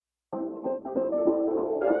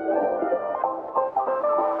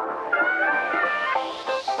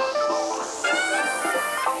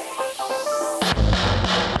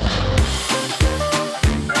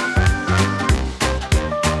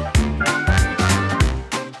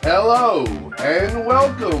Hello, and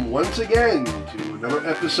welcome once again to another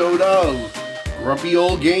episode of Grumpy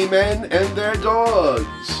Old Gay Men and Their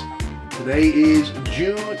Dogs. Today is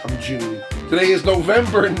Today is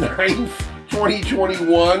November 9th,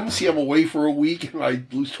 2021. See, I'm away for a week and I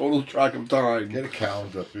lose total track of time. Get a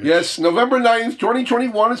calendar, bitch. Yes, November 9th,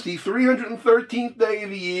 2021 is the 313th day of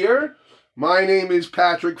the year. My name is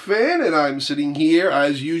Patrick Finn, and I'm sitting here,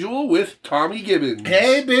 as usual, with Tommy Gibbons.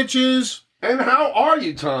 Hey, bitches! And how are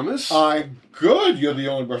you, Thomas? I'm good. You're the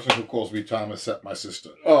only person who calls me Thomas except my sister.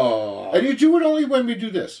 Oh. And you do it only when we do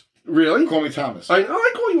this. Really? Call me Thomas. I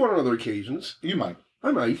call you on other occasions. You might. I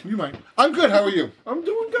might. You might. I'm good. How are you? I'm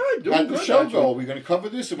doing good. How'd the show go? Are we going to cover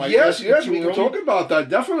this? Yes, we can talk about that,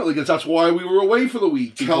 definitely, because that's why we were away for the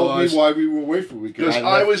week. Tell me why we were away for a week. Because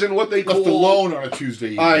I was in what they call... Left alone on a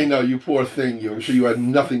Tuesday evening. I know, you poor thing. I'm sure you had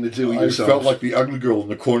nothing to do with yourself. I felt like the ugly girl in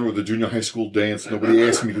the corner of the junior high school dance. Nobody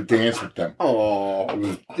asked me to dance with them.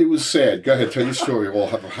 Oh, It was sad. Go ahead, tell your story. We'll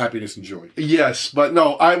have happiness and joy. Yes, but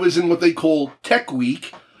no, I was in what they call Tech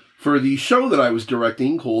Week for the show that I was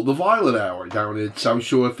directing called The Violet Hour down at South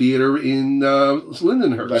Shore Theater in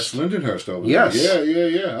Lindenhurst. That's Lindenhurst over yes. there.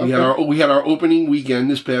 Yeah. Okay. We had our opening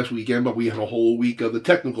weekend this past weekend, but we had a whole week of the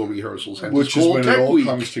technical rehearsals. Which is when Tech it all Week.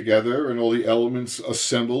 comes together and all the elements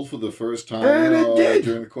assemble for the first time And it did.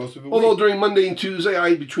 during the course of a Although week. during Monday and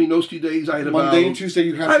Tuesday, between those 2 days, I had about... Monday and Tuesday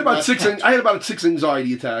you had I had about six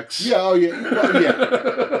anxiety attacks. Yeah,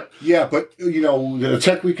 yeah. Yeah, but, the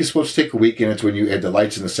Tech Week is supposed to take a week, and it's when you add the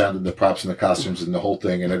lights and the sound and the props and the costumes and the whole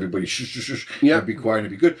thing, and everybody shush, and be quiet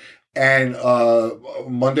and be good. And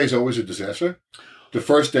Monday's always a disaster. The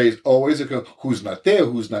first day is always who's not there,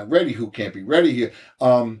 who's not ready, who can't be ready here.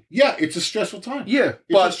 It's a stressful time. Yeah,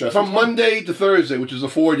 but from Monday to Thursday, which is the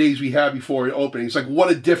 4 days we have before the opening, it's like,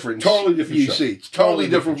 what a difference. Totally different you show. see. It's totally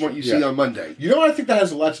different from what you see on Monday. You know what I think that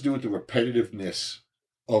has a lot to do with the repetitiveness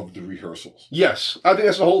of the rehearsals. Yes, I think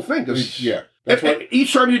that's the whole thing. That's what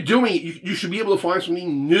each time you're doing it, you should be able to find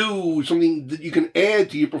something new, something that you can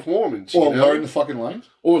add to your performance. Or learn the fucking lines.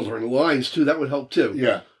 Or learn the lines, too. That would help, too.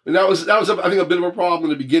 Yeah. And that was I think, a bit of a problem in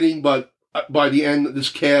the beginning, but by the end of this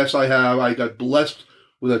cast I got blessed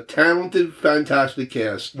with a talented, fantastic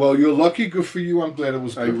cast. Well, you're lucky. Good for you. I'm glad it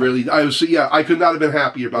was good. I could not have been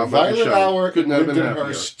happier about the Violet show. Hour, Couldn't have been happier.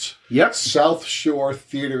 Lindenhurst, Yep. South Shore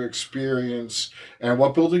Theater Experience. And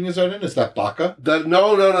what building is that in? Is that Baca?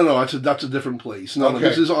 No. That's a different place. No,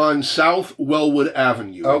 this is on South Wellwood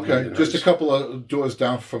Avenue. Okay, just a couple of doors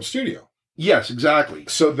down from Studio. Yes, exactly.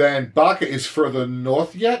 So then Baca is further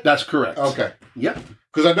north yet? That's correct. Okay. Yep.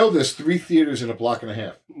 Because I know there's 3 theaters in a block and a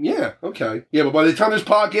half. Yeah, okay. Yeah, but by the time this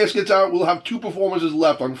podcast gets out, we'll have 2 performances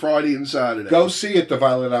left on Friday and Saturday. Go see it, the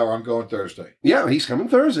Violet Hour. I'm going Thursday. Yeah, he's coming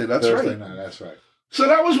Thursday. That's right. Thursday night, that's right. So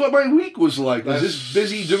that was what my week was like. I was just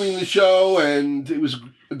busy doing the show, and it was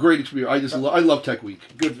a great experience. I love Tech Week.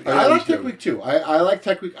 Good. I like Tech Week, too. I like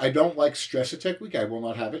Tech Week. I don't like stress at Tech Week. I will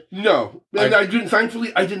not have it. No. And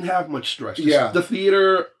thankfully, I didn't have much stress. Yeah. The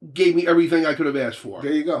theater gave me everything I could have asked for.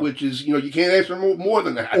 There you go. Which is, you can't ask for more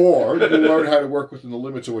than that. Or you learn how to work within the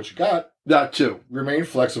limits of what you got. That, too. Remain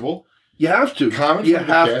flexible. You have to. You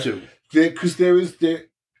have to. Because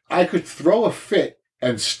I could throw a fit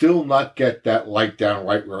and still not get that light down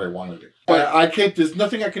right where I wanted it. But I can't. There's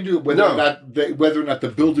nothing I can do whether or not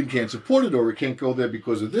the building can't support it, or it can't go there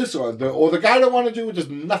because of this, or the guy don't want to do it. There's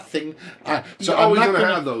nothing. So I'm always going to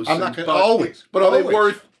have those. I'm not going to always. But are they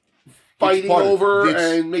worth fighting over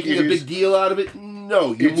and making a big deal out of it?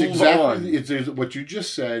 No, you move on. It's what you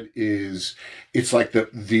just said is it's like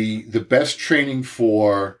the best training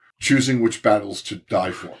for choosing which battles to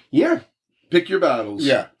die for. Yeah. Pick your battles.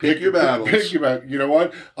 Yeah. Pick your battles. Pick your battles. You know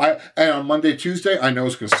what? And on Monday, Tuesday, I know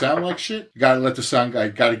it's going to sound like shit. You got to let the sound guy,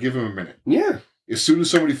 give him a minute. Yeah. As soon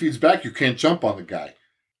as somebody feeds back, you can't jump on the guy.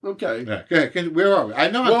 Okay. Yeah. Okay. Where are we?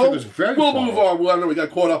 I know I took us very far. We'll move on. Well, I know we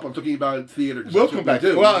got caught up on talking about theater. We'll come back.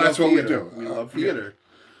 That's what we do. We love theater.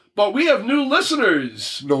 But we have new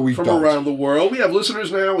listeners from around the world. We have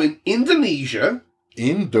listeners now in Indonesia.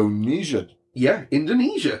 Indonesia? Yeah,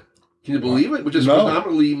 Indonesia. Can you believe it? Which is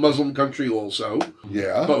predominantly Muslim country also.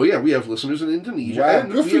 Yeah. But yeah, we have listeners in Indonesia. Wow,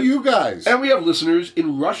 good for you guys. And we have listeners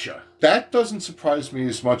in Russia. That doesn't surprise me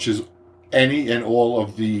as much as any and all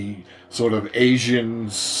of the sort of Asian,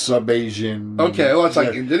 sub-Asian... Okay, well, it's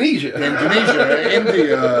like Indonesia.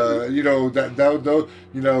 India,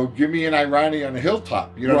 give me an Iranian on a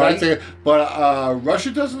hilltop. Right. But Russia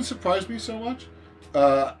doesn't surprise me so much.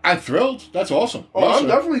 I'm thrilled. That's awesome. Oh, I'm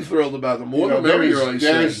definitely thrilled about them. More than merrier, I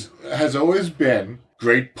say. There has always been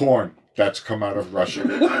great porn that's come out of Russia.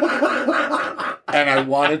 And I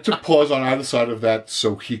wanted to pause on either side of that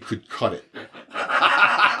so he could cut it.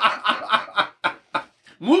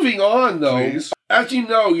 Moving on, though. Please. As you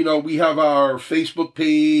know, we have our Facebook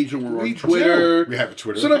page and we're on Twitter. We have a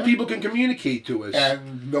Twitter so that account. people can communicate to us.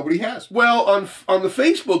 And nobody has. Well, on the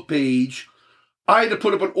Facebook page, I had to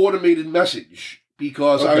put up an automated message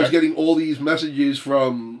because I was getting all these messages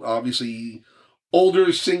from, obviously,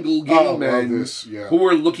 older single gay men who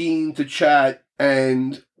were looking to chat,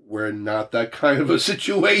 and we're not that kind of a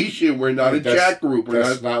situation. We're not a chat group.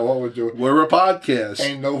 That's not what we're doing. We're a podcast.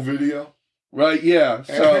 Ain't no video. Right, yeah.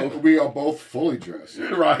 So and we are both fully dressed.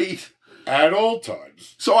 Right. At all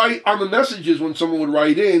times. So on the messages, when someone would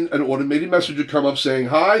write in, an automated message would come up saying,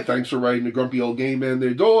 "Hi, thanks for writing to Grumpy Old Gay Men,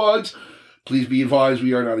 Their Dogs. Please be advised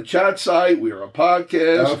we are not a chat site. We are a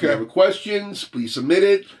podcast. Okay. If you have questions, please submit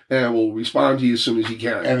it, and we'll respond to you as soon as you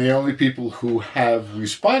can." And the only people who have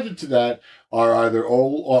responded to that are either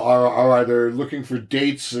old or are either looking for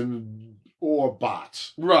dates or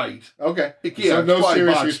bots. Right. Okay. Yeah, so no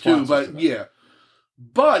serious bots too, but to that. yeah.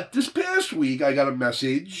 But this past week, I got a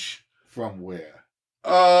message. From where?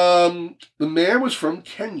 The man was from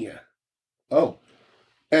Kenya. Oh.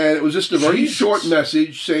 And it was just a very short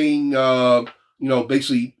message saying,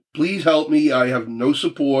 basically, please help me. I have no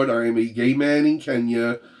support. I am a gay man in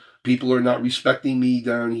Kenya. People are not respecting me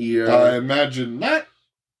down here. I imagine that.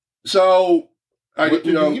 So, what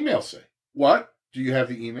did the email say? What? Do you have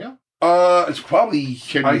the email? It's probably...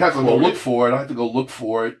 I have to go look for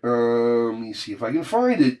it. Let me see if I can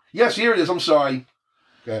find it. Yes, here it is. I'm sorry.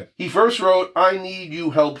 Go ahead. He first wrote, "I need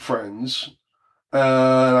you help, friends." And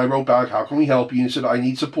I wrote back, "How can we help you?" And he said, "I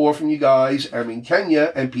need support from you guys. I'm in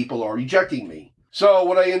Kenya and people are rejecting me." So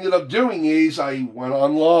what I ended up doing is I went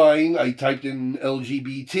online, I typed in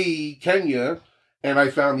LGBT Kenya, and I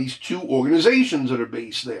found these two organizations that are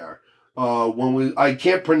based there. One was, I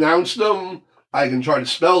can't pronounce them. I can try to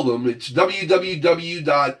spell them. It's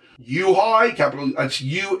www.uhai, capital, that's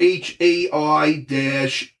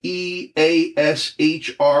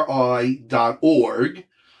UHAI-EASHRI.org.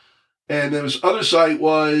 And then this other site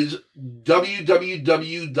was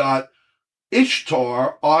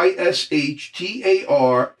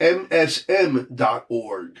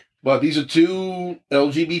www.ishtar.msm.org. But these are two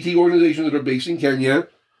LGBT organizations that are based in Kenya.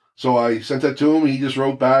 So I sent that to him, and he just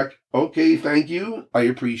wrote back, "Okay, thank you. I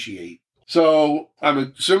appreciate." So I'm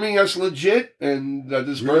assuming that's legit and that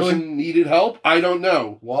this person needed help. I don't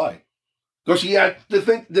know. Why? Because he had to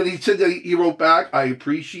think that he said that he wrote back, "I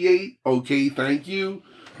appreciate. Okay, thank you."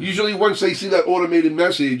 Usually once they see that automated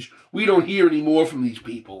message, we don't hear any more from these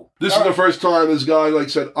people. This is the first time this guy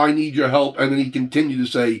said, "I need your help," and then he continued to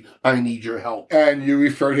say, "I need your help." And you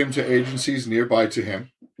referred him to agencies nearby to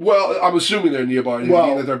him? Well, I'm assuming they're nearby.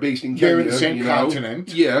 That they're based in Kenya. They're in the same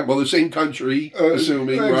continent. Yeah, well, the same country,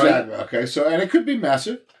 assuming, exactly. Right? Okay, so, and it could be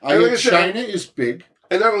massive. I mean, China is big.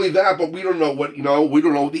 And not only that, but we don't know what, we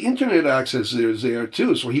don't know what the internet access is there,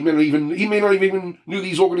 too. So he may not even knew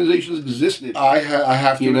these organizations existed. I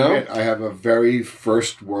have to admit, I have a very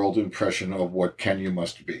first world impression of what Kenya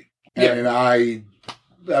must be. Yeah. And I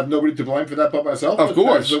have nobody to blame for that but myself. Of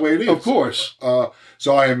course. That's the way it is. Of course.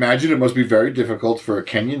 So I imagine it must be very difficult for a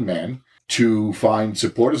Kenyan man to find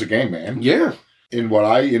support as a gay man. Yeah. In what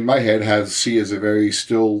I, in my head, see as a very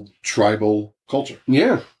still tribal culture.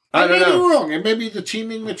 Yeah. I don't know. I may be wrong. It may be the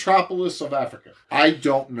teeming metropolis of Africa. I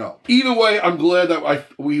don't know. Either way, I'm glad that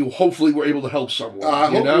we hopefully were able to help someone.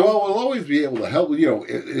 Well, we'll always be able to help.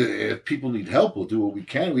 If people need help, we'll do what we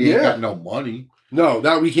can. We ain't got no money. No,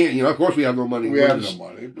 that we can't. Of course we have no money. We have no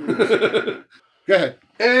money. Go ahead.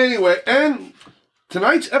 Anyway, and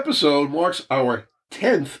tonight's episode marks our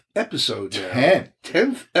 10th episode now.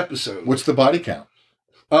 10th episode. What's the body count?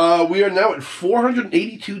 We are now at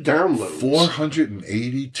 482 downloads.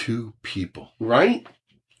 482 people. Right?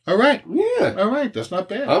 All right. Yeah. All right. That's not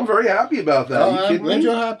bad. I'm very happy about that. I'm glad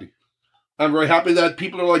you're happy. I'm very happy that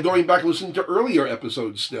people are going back and listening to earlier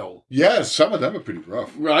episodes still. Yes, some of them are pretty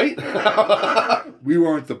rough. Right? We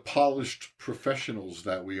weren't the polished professionals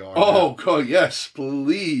that we are. Oh, God, yes,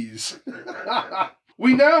 please.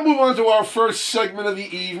 We now move on to our first segment of the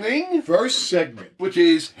evening. First segment. Which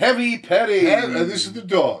is Heavy Petting. This is the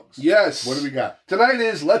dogs. Yes. What do we got? Tonight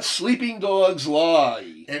is Let Sleeping Dogs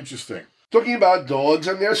Lie. Interesting. Talking about dogs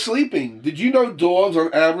and their sleeping. Did you know dogs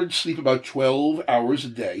on average sleep about 12 hours a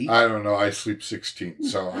day? I don't know. I sleep 16,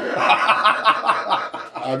 so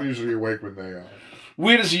I'm usually awake when they are.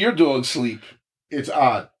 Where does your dog sleep? It's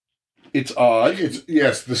odd. It's odd?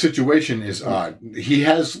 Yes, the situation is odd. He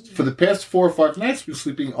has, for the past 4 or 5 nights, been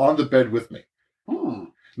sleeping on the bed with me.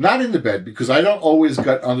 Not in the bed, because I don't always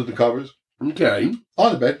get under the covers. Okay.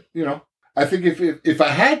 On the bed, I think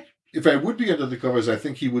if I would be under the covers, I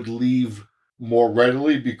think he would leave more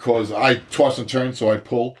readily because I toss and turn, so I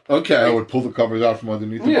pull. Okay. I would pull the covers out from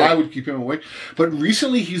underneath him. Yeah. I would keep him awake. But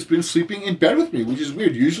recently he's been sleeping in bed with me, which is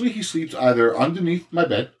weird. Usually he sleeps either underneath my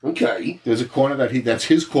bed. Okay. There's a corner that's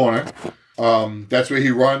his corner. That's where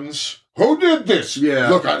he runs. Who did this? Yeah.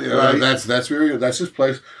 Look, right. that's his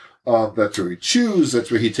place. That's where he chews.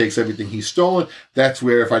 That's where he takes everything he's stolen. That's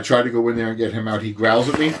where if I try to go in there and get him out, he growls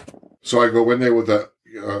at me. So I go in there with a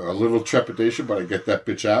little trepidation, but I get that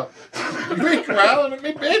bitch out. You ain't growling at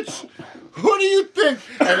me, bitch. Who do you think?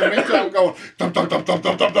 And in the meantime, I'm going, dum, dum, dum, dum,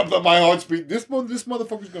 dum, dum, dum, dum, my heart's beating. This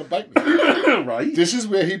motherfucker's going to bite me. Right. This is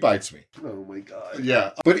where he bites me. Oh, my God.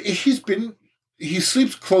 Yeah. But he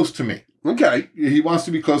sleeps close to me. Okay. He wants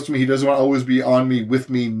to be close to me. He doesn't want to always be on me, with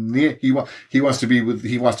me, near. He wants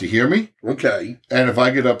to hear me. Okay. And if I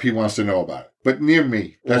get up, he wants to know about it. But near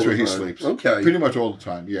me, that's where he sleeps. Okay. Pretty much all the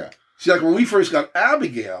time, yeah. See, like when we first got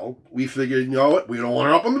Abigail, we figured, you know what, we don't want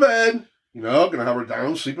her up on the bed. You know, gonna have her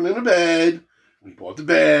down sleeping in the bed. We bought the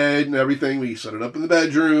bed and everything. We set it up in the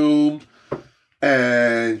bedroom.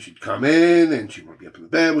 And she'd come in and she'd want to be up in the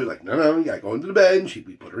bed. We're like, no, you gotta go into the bed. And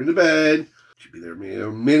we put her in the bed. She'd be there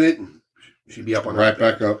a minute and she'd be up on right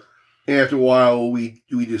back up. After a while, we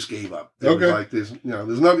just gave up. It was like this,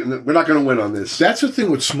 there's nothing. We're not going to win on this. That's the thing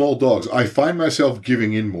with small dogs. I find myself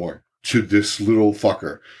giving in more to this little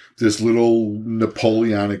fucker, this little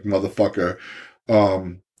Napoleonic motherfucker,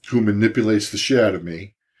 who manipulates the shit out of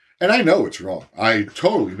me. And I know it's wrong. I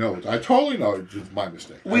totally know it. I totally know it's my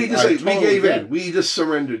mistake. We gave in. We just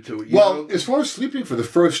surrendered to it. Well, as far as sleeping for the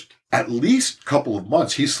first at least couple of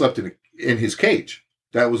months, he slept in his cage.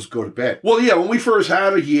 That was go to bed. Well, yeah, when we first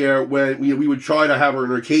had her here, when we would try to have her in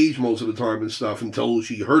her cage most of the time and stuff until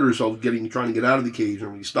she hurt herself trying to get out of the cage,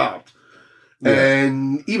 and we stopped. Yeah.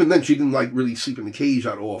 And even then, she didn't really sleep in the cage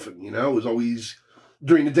that often. It was always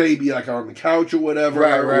during the day, be on the couch or whatever,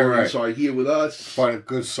 right. Inside here with us. Find a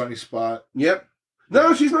good sunny spot. Yep.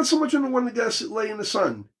 No, she's not so much in the one that gets lay in the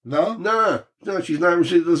sun. No, no, she's not.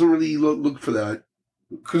 She doesn't really look for that.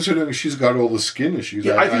 Considering she's got all the skin issues,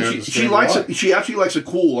 yeah, I think she likes it. She actually likes it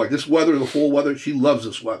cool, like this weather, the fall weather. She loves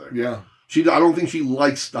this weather. Yeah, I don't think she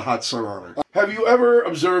likes the hot sun on her. Have you ever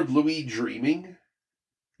observed Louis dreaming?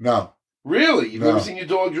 No. Really? You've never seen your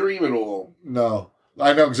dog dream at all? No.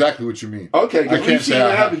 I know exactly what you mean. Okay, because we've seen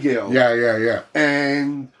Abigail. Yeah.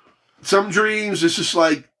 And some dreams, it's just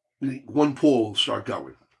like one paw will start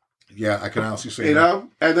going. Yeah, I can honestly say that.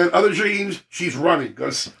 And then other dreams, she's running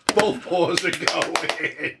because both paws are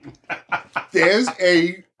going. There's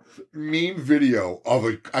a meme video of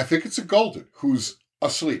I think it's a golden, who's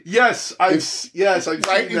asleep. Yes, I've seen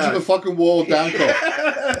right into the fucking wall down coat.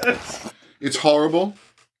 Yes. It's horrible.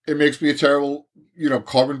 It makes me a terrible,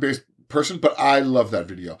 carbon-based person, but I love that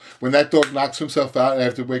video. When that dog knocks himself out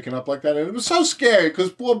after waking up like that, and it was so scary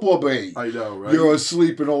because poor baby. I know, right? You're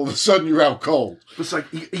asleep and all of a sudden you're out cold. It's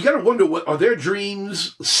like, you got to wonder, are their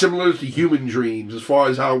dreams similar to human dreams as far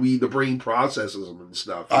as how the brain processes them and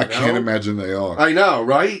stuff? I can't imagine they are. I know,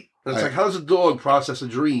 right? It's like, how does a dog process a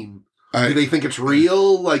dream? Do they think it's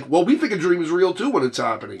real? We think a dream is real too when it's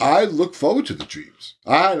happening. I look forward to the dreams.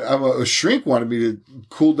 A shrink wanted me to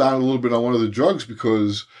cool down a little bit on one of the drugs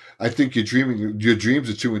because I think your dreams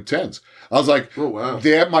are too intense. I was like, oh, wow.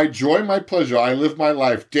 They're my joy, my pleasure. I live my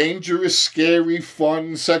life. Dangerous, scary,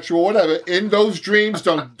 fun, sexual, whatever. In those dreams,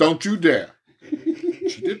 don't you dare.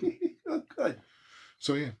 She didn't. Oh, good.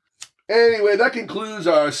 So, yeah. Anyway, that concludes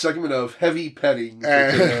our segment of heavy petting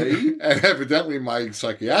for today. And evidently my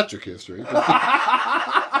psychiatric history.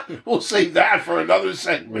 We'll save that for another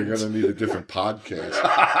segment. We're going to need a different podcast.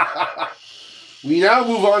 We now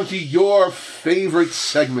move on to your favorite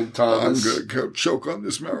segment, Thomas. I'm going to go choke on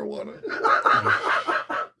this marijuana.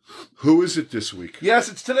 Who is it this week? Yes,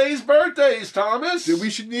 it's today's birthdays, Thomas. We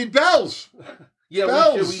should need bells. Yeah,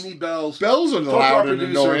 bells. We need bells. Bells are loud and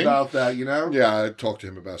annoying. About that, Yeah, I talked to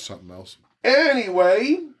him about something else.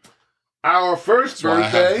 Anyway, our first birthday. I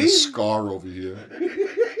have this scar over here.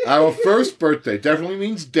 Our first birthday definitely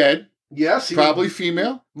means dead. Yes. Probably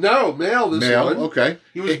female? No, male one. Okay.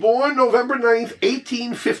 He was born November 9th,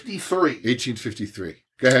 1853. 1853.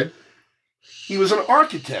 Go ahead. He was an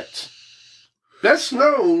architect. Best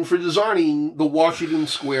known for designing the Washington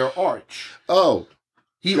Square Arch. Oh.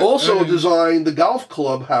 He also designed the golf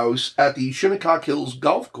clubhouse at the Shinnecock Hills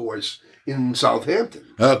Golf Course in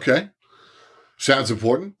Southampton. Okay. Sounds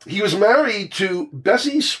important. He was married to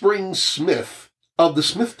Bessie Spring Smith of the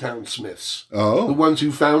Smithtown Smiths. Oh. The ones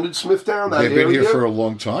who founded Smithtown. They've been here for a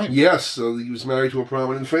long time. Yes, so he was married to a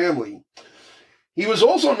prominent family. He was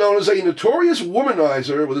also known as a notorious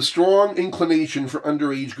womanizer with a strong inclination for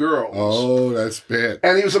underage girls. Oh, that's bad.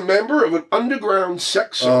 And he was a member of an underground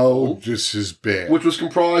sex circle. Oh, this is bad. Which was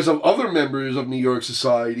comprised of other members of New York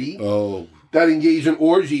society. Oh. That engaged in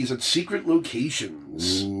orgies at secret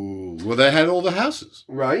locations. Ooh. Well, they had all the houses.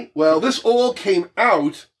 Right. Well, this all came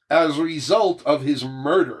out as a result of his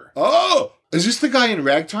murder. Oh! Is this the guy in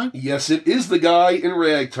Ragtime? Yes, it is the guy in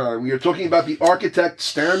Ragtime. We are talking about the architect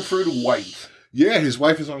Stanford White. Yeah, his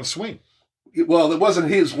wife is on a swing. Well, it wasn't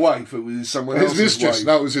his wife. It was someone else's His mistress. wife.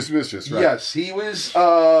 No, it was his mistress, right? Yes, he was...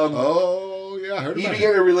 oh, yeah, I heard he about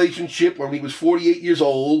began him. a relationship when he was 48 years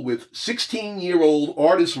old with 16-year-old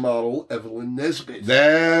artist model Evelyn Nesbit.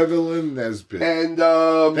 Evelyn Nesbit. And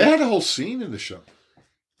they had a whole scene in the show.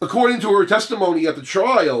 According to her testimony at the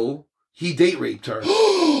trial, he date raped her.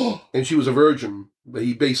 And she was a virgin. But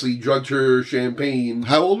he basically drugged her champagne.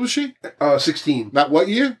 How old was she? 16. Not what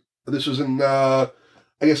year? This was in, I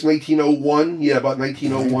guess, 1901. Yeah, about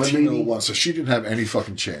 1901, 1901. maybe. So she didn't have any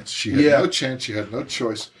fucking chance. She had no chance. She had no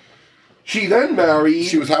choice. She then married...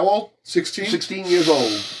 She was how old? 16? 16 years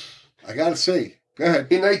old. I gotta say. Go ahead.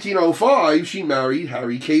 In 1905, she married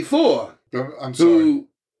Harry K. Thor. I'm sorry.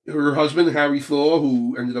 Her husband, Harry Thor,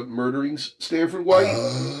 who ended up murdering Stanford White.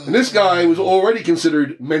 And this guy was already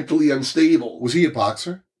considered mentally unstable. Was he a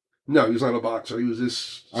boxer? No, he was not a boxer. He was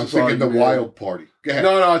this... I'm thinking the Wild Party. Go ahead.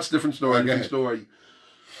 No, it's a different story. Different story.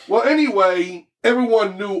 Well, anyway,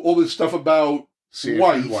 everyone knew all this stuff about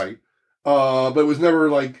White. But it was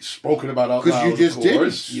never, like, spoken about out loud, because you just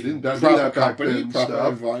didn't. You didn't do proper that back company, then. Proper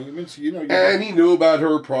stuff. environments, And he knew about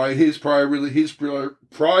her his prior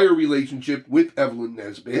relationship with Evelyn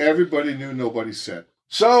Nesbit. Everybody knew, nobody said.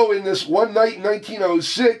 So, in this one night in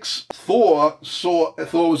 1906, Thor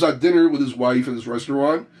was at dinner with his wife at his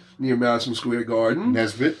restaurant near Madison Square Garden.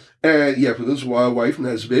 Nesbit? And, yeah, with his wife,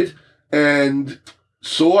 Nesbit. And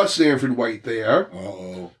saw Stanford White there.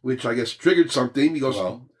 Uh-oh. Which I guess triggered something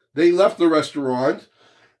because they left the restaurant.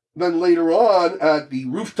 Then later on, at the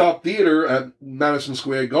rooftop theater at Madison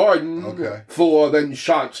Square Garden, Thor then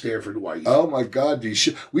shot Stanford White. Oh, my God.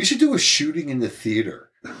 We should do a shooting in the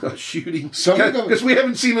theater. A shooting? Because we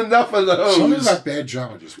haven't seen enough of those. Something about bad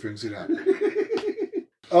drama just brings it out.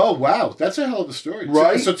 Oh, wow. That's a hell of a story.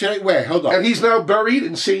 Right? So today, wait, hold on. And he's now buried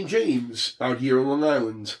in St. James out here on Long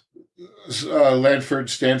Island.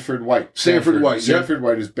 Stanford White. Stanford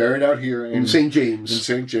White is buried out here in St. James. In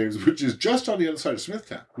St. James, which is just on the other side of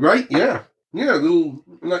Smithtown. Right? Yeah. Yeah,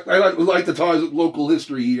 I like the ties with local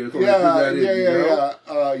history here. Yeah.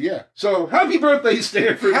 So, happy birthday,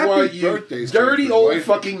 Stanford White, you dirty old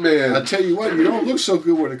fucking man. I'll tell you what, you don't look so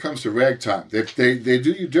good when it comes to ragtime. They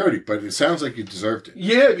do you dirty, but it sounds like you deserved it.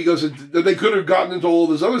 Yeah, because they could have gotten into all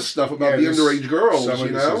this other stuff about the underage girls,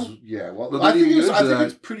 you know? Well, I think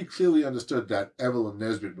it's pretty clearly understood that Evelyn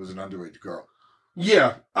Nesbit was an underage girl.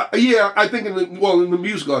 Yeah, I think in the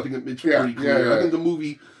musical, I think it's pretty clear. Yeah. I think the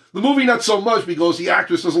movie not so much because the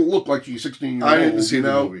actress doesn't look like she's 16 years old. I didn't see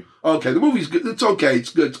the movie. Okay, the movie's good. It's okay. It's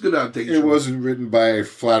good. It's good adaptation. It wasn't written by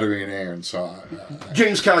Flattery and Aaron, so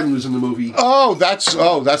James Caan was in the movie. Oh, that's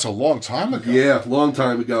a long time ago. Yeah, long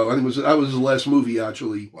time ago. I think that was his last movie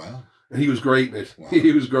actually. Wow. And he was great in it. Wow.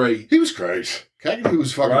 He was great. He was great. Cagney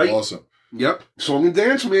was fucking awesome. Yep. Song and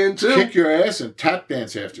dance man too. Kick your ass and tap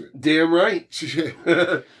dance after it. Damn right.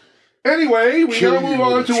 Anyway, we now move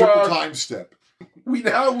on to our time step. We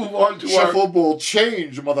now move on to Shuffleboard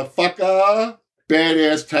change, motherfucker.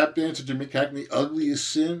 Badass tap dancer Jimmy Cagney, ugly as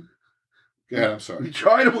sin. Yeah, I'm sorry. We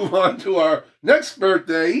try to move on to our next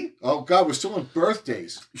birthday. Oh, God, we're still on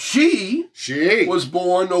birthdays. She was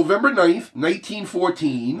born November 9th,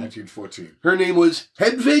 1914. 1914. Her name was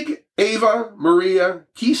Hedwig Eva Maria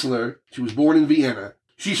Kiesler. She was born in Vienna.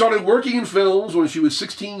 She started working in films when she was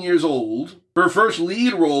 16 years old. Her first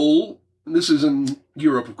lead role, and this is in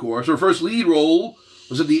Europe, of course, her first lead role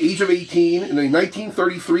was at the age of 18 in a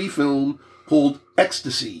 1933 film called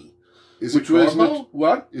Ecstasy. Is it Garbo?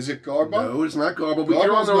 What? Is it Garbo? No, it's not Garbo, but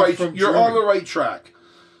you're on the right track.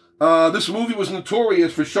 This movie was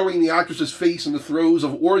notorious for showing the actress's face in the throes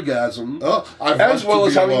of orgasm, as well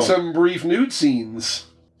as having some brief nude scenes.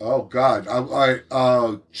 Oh, God.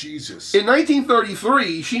 Oh, Jesus. In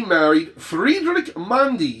 1933, she married Friedrich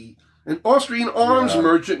Mandy, an Austrian arms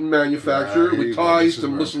merchant and manufacturer with ties to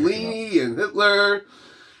Mussolini and Hitler.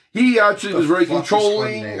 He actually was very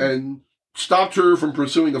controlling and stopped her from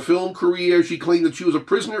pursuing a film career. She claimed that she was a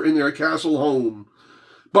prisoner in their castle home.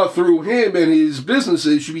 But through him and his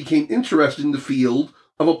businesses, she became interested in the field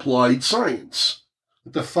of applied science.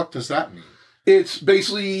 What the fuck does that mean? It's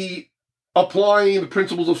basically applying the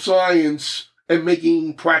principles of science and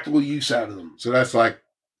making practical use out of them. So that's like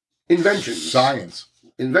Inventions. Science.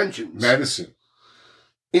 Inventions. Medicine.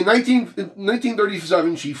 In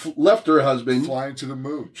 1937, she left her husband. Flying to the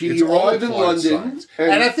moon. She arrived in London.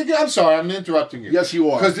 And I think, I'm sorry, I'm interrupting you. Yes, you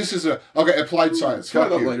are. Because this is applied science. Cut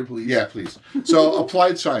it up later, please. Yeah, please. So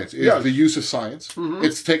applied science is the use of science. Mm-hmm.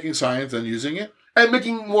 It's taking science and using it. And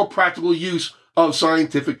making more practical use of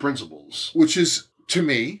scientific principles. Which is, to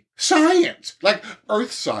me, science. Like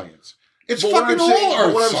earth science. It's but fucking all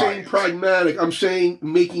earth science. What I'm saying pragmatic, I'm saying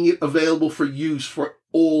making it available for use for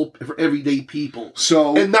everyday people.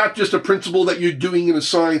 So, and not just a principle that you're doing in a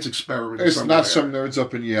science experiment. It's somewhere. not some nerds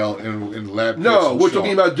up in Yale in lab. No, we're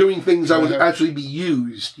talking about doing things that would actually be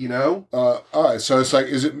used. You know. All right. So it's like,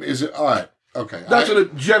 is it? All right. Okay. That's what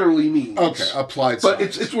it generally means. Okay. Applied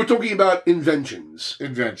science. But it's we're talking about inventions.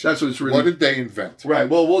 Inventions. That's what it's really. What did they invent? Right.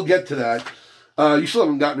 Well, we'll get to that. You still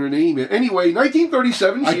haven't gotten her name yet. Anyway,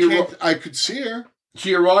 1937. I could see her.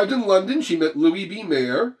 She arrived in London. She met Louis B.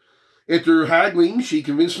 Mayer. After haggling, she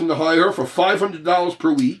convinced him to hire her for $500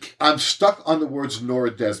 per week. I'm stuck on the words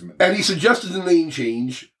Nora Desmond. And he suggested the name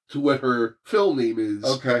change to what her film name is.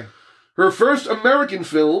 Okay. Her first American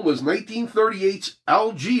film was 1938's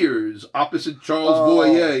Algiers, opposite Charles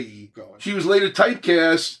Boyer. She was later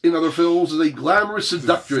typecast in other films as a glamorous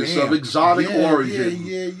seductress of exotic origin.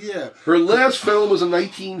 Yeah. Her last film was in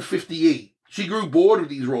 1958. She grew bored with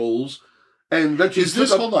these roles. And then she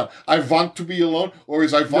hold on. I Want to Be Alone? Or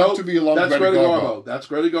is I Want to Be Alone that's Greta Garbo? That's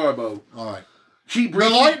Greta Garbo. All right.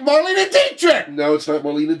 Marlene Dietrich! No, it's not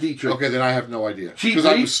Marlene Dietrich. Okay, then I have no idea. Because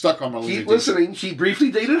I was stuck on Marlene Dietrich. Keep listening. She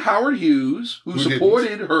briefly dated Howard Hughes, who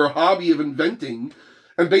supported her hobby of inventing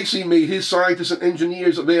and basically made his scientists and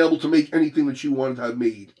engineers available to make anything that she wanted to have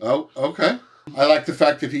made. Oh, okay. I like the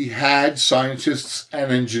fact that he had scientists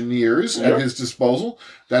and engineers at his disposal.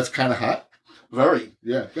 That's kind of hot. Very.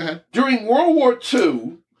 Yeah, go ahead. During World War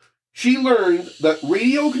II, she learned that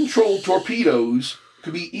radio-controlled torpedoes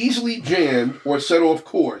could be easily jammed or set off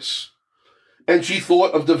course. And she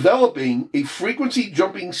thought of developing a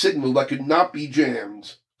frequency-jumping signal that could not be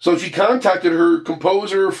jammed. So she contacted her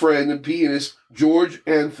composer friend and pianist, George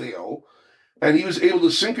Antheil, and he was able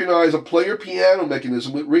to synchronize a player-piano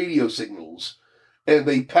mechanism with radio signals. And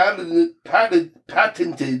they patented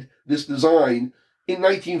this design in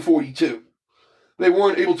 1942. They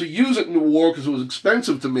weren't able to use it in the war because it was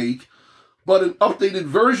expensive to make, but an updated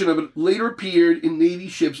version of it later appeared in Navy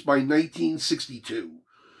ships by 1962.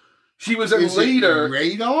 She was then later...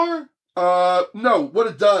 radar? No, what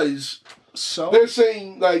it does... So? They're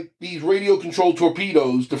saying, like, these radio-controlled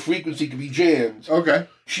torpedoes, the frequency could be jammed. Okay.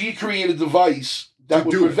 She created a device that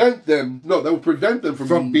would prevent them... No, that would prevent them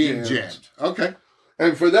from being jammed. Okay.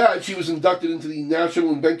 And for that, she was inducted into the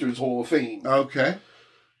National Inventors Hall of Fame. Okay.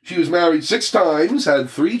 She was married 6 times, had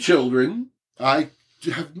 3 children. I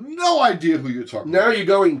have no idea who you're talking about. Now you're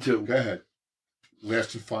going to. Go ahead.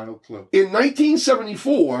 Last and final clue. In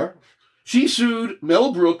 1974, she sued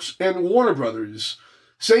Mel Brooks and Warner Brothers,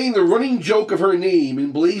 saying the running joke of her name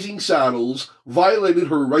in Blazing Saddles violated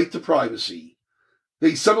her right to privacy.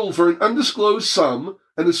 They settled for an undisclosed sum,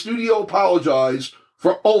 and the studio apologized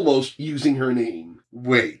for almost using her name.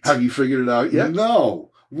 Wait. Have you figured it out yet? No.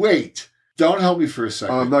 Wait. Don't help me for a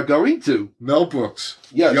second. I'm not going to. Mel Brooks.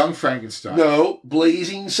 Yes. Young Frankenstein. No.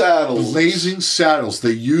 Blazing Saddles. Blazing Saddles.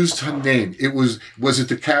 They used her name. Was it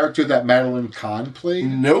the character that Madeline Kahn played?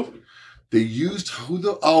 Nope. They used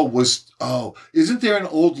isn't there an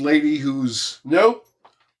old lady who's... Nope.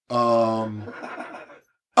 No,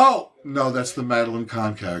 that's the Madeline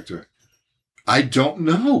Kahn character. I don't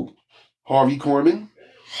know. Harvey Korman.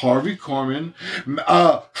 Klaus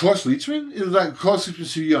Leitzman? Is that Klaus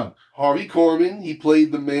Leitzman's too young? Harvey Korman. He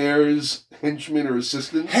played the mayor's henchman or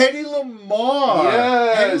assistant. Hedy Lamarr.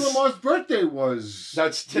 Yes. Hedy Lamar's birthday was...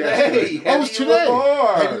 That's today. It was today.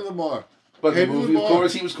 Hedy Lamarr. But in the movie, of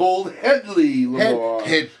course, he was called Hedley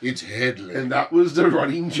Lamarr. It's Hedley. And that was the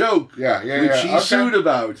running joke. Which she sued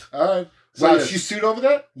about. All right. So she sued over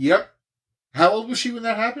that? Yep. How old was she when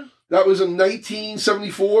that happened? That was in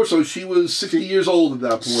 1974, so she was 60 years old at that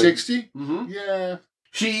point. 60? Mm-hmm. Yeah.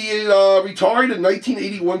 She retired in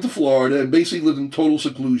 1981 to Florida and basically lived in total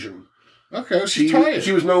seclusion. Okay, she's tired.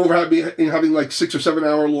 She was known for having like 6 or 7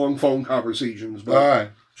 hour long phone conversations. But all right.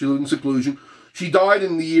 She lived in seclusion. She died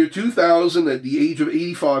in the year 2000 at the age of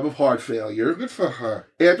 85 of heart failure. Good for her.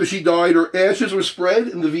 After she died, her ashes were spread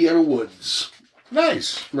in the Vienna woods.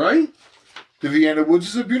 Nice. Right? The Vienna Woods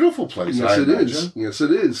is a beautiful place. Yes, it is. Yes,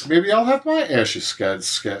 it is. Maybe I'll have my ashes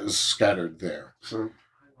scattered there. So,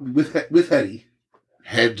 with Hedy.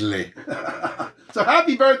 Hedley. So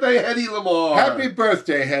happy birthday, Hedy Lamarr. Happy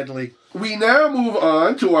birthday, Hedley. We now move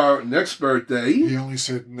on to our next birthday. He only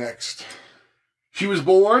said next. She was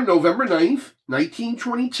born November 9th,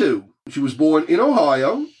 1922. She was born in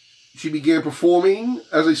Ohio. She began performing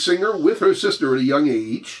as a singer with her sister at a young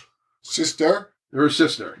age. Sister? Her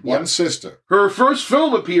sister. One sister. Her first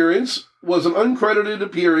film appearance was an uncredited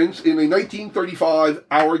appearance in a 1935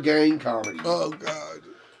 Our Gang comedy. Oh, God.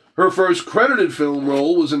 Her first credited film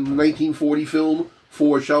role was in the 1940 film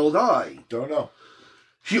Four Shall Die. Don't know.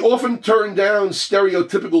 She often turned down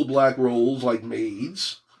stereotypical black roles like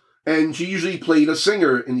maids, and she usually played a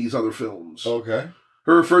singer in these other films. Okay.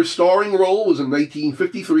 Her first starring role was in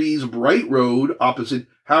 1953's Bright Road opposite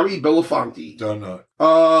Harry Belafonte. Don't know.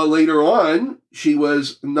 Later on, she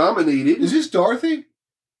was nominated... Is this Dorothy?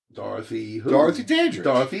 Dorothy who? Dorothy Dandridge.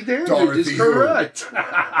 Dorothy Dandridge Dorothy is correct.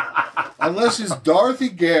 Unless it's Dorothy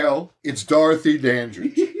Gale, it's Dorothy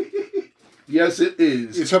Dandridge. Yes, it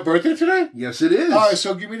is. It's her birthday today? Yes, it is. All right,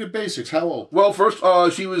 so give me the basics. How old? Well, first,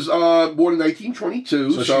 she was born in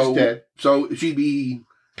 1922. So she's dead. So she'd be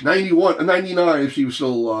 99 if she was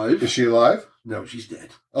still alive. Is she alive? No, she's dead.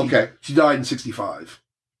 Okay. She died in 65.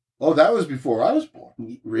 Oh, that was before I was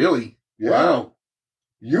born. Really? Yeah. Wow.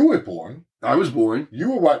 You were born. I was born.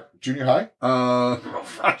 You were what? Junior high?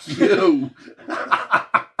 Fuck you.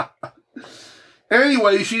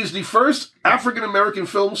 Anyway, she is the first African-American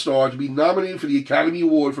film star to be nominated for the Academy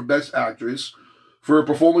Award for Best Actress for her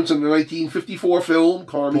performance in the 1954 film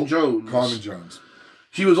Carmen Jones. Carmen Jones.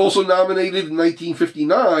 She was also nominated in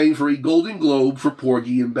 1959 for a Golden Globe for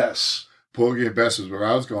Porgy and Bess. Porgy and Bess is where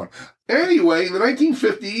I was going. Anyway, in the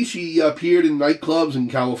 1950s, she appeared in nightclubs in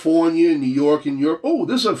California, New York, and Europe. Oh,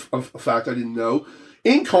 this is a fact I didn't know.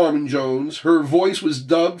 In Carmen Jones, her voice was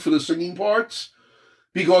dubbed for the singing parts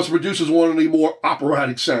because producers wanted a more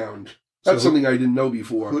operatic sound. That's something I didn't know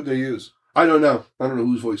before. Who'd they use? I don't know. I don't know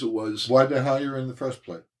whose voice it was. Why'd they hire her in the first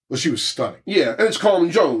place? Well, she was stunning. Yeah, and it's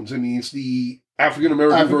Carmen Jones. I mean, it's the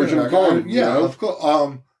African-American version of Carmen. Yeah, you know? of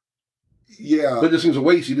course. Yeah. But this thing's a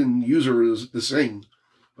waste. You didn't use her to sing.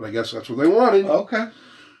 But I guess that's what they wanted. Okay.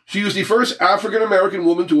 She was the first African-American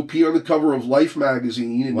woman to appear on the cover of Life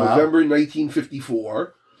magazine in November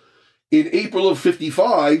 1954. In April of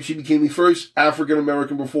 55, she became the first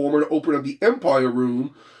African-American performer to open up the Empire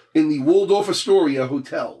Room in the Waldorf Astoria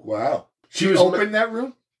Hotel. Wow. She opened that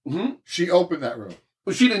room? Mm-hmm. She opened that room.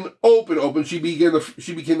 Well, she didn't open. She became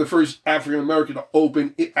the first African-American to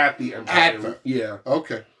open it at the Empire Room. Yeah.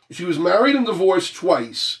 Okay. She was married and divorced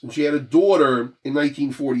twice, and she had a daughter in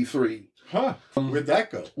 1943. Huh. Where'd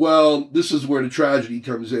that go? Well, this is where the tragedy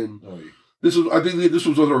comes in. Oh, yeah. I think this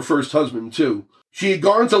was with her first husband, too. She had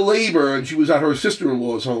gone to labor, and she was at her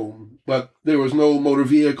sister-in-law's home, but there was no motor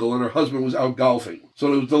vehicle, and her husband was out golfing. So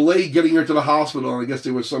there was delay getting her to the hospital, and I guess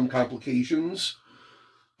there were some complications.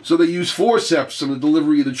 So they used forceps in the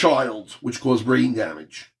delivery of the child, which caused brain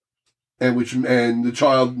damage. And the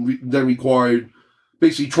child then required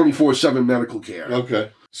basically 24/7 medical care.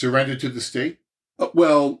 Okay. Surrendered to the state?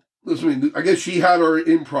 Well, I guess she had her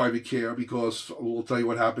in private care because we'll tell you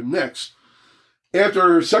what happened next. After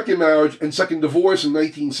her second marriage and second divorce in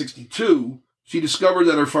 1962, she discovered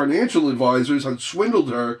that her financial advisors had swindled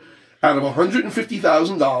her out of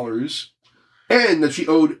 $150,000 and that she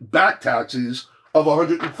owed back taxes of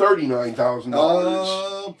 $139,000.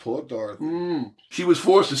 Oh, poor Dorothy. She was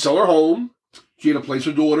forced to sell her home. She had to place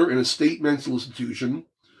her daughter in a state mental institution.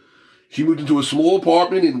 She moved into a small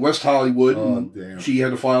apartment in West Hollywood. Oh, damn. She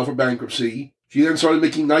had to file for bankruptcy. She then started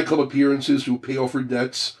making nightclub appearances to pay off her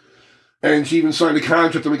debts. And she even signed a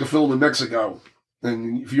contract to make a film in Mexico.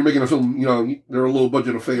 And if you're making a film, they're a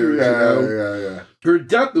low-budget affairs. Yeah. Her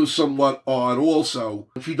death was somewhat odd also.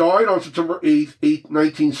 She died on September 8th,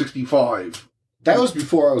 1965. That was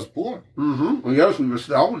before I was born. Mm-hmm. Well, yes, we've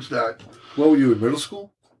established that. What were you, in middle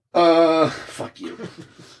school? Fuck you.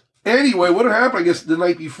 Anyway, what had happened, I guess, the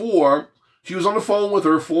night before, she was on the phone with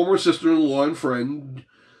her former sister-in-law and friend,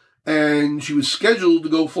 and she was scheduled to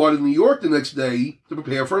go fly to New York the next day to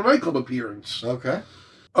prepare for a nightclub appearance. Okay.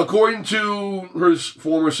 According to her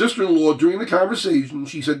former sister-in-law, during the conversation,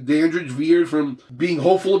 she said Dandridge veered from being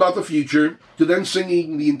hopeful about the future to then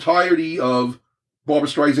singing the entirety of Barbra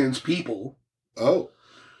Streisand's People. Oh.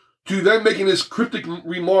 To then making this cryptic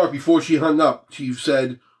remark before she hung up. She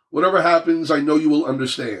said, "Whatever happens, I know you will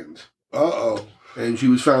understand." Uh-oh. And she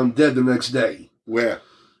was found dead the next day. Where?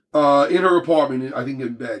 In her apartment, I think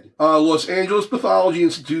in bed. Los Angeles Pathology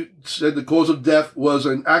Institute said the cause of death was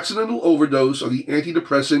an accidental overdose of the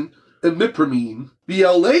antidepressant imipramine. The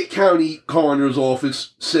LA County Coroner's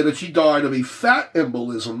Office said that she died of a fat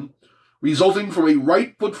embolism resulting from a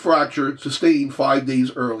right foot fracture sustained 5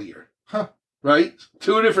 days earlier. Huh. Right?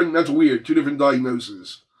 That's weird. Two different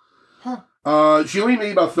diagnoses. Huh. She only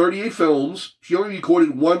made about 38 films. She only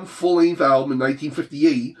recorded one full-length album in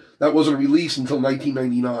 1958. That wasn't released until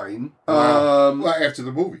 1999. Wow. Well, after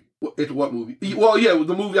the movie. What movie? Well, yeah,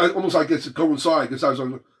 the movie, almost I guess it coincides, because I was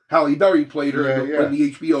on Halle Berry played her in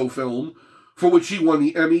the HBO film, for which she won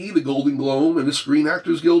the Emmy, the Golden Globe, and the Screen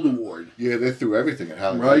Actors Guild Award. Yeah, they threw everything at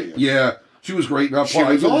Halle Berry. Right? Yeah. She was great. Now,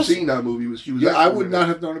 I was awesome. Seen that movie. She was I would not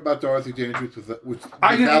have known about Dorothy Dandridge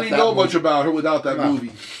I didn't really know much about her without that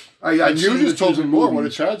movie. And you just told me more. What a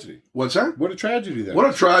tragedy. What's that? What a tragedy that What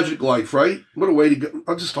a tragic life, right? What a way to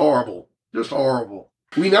go. Just horrible. Just horrible.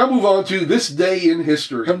 We now move on to this day in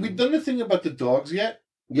history. Have we done anything about the dogs yet?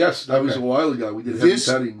 Yes, that was a while ago. We did heavy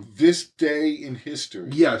petting. This day in history.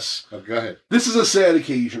 Yes. Oh, go ahead. This is a sad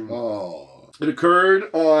occasion. Oh. It occurred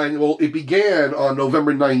it began on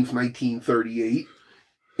November 9th, 1938,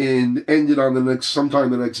 and ended on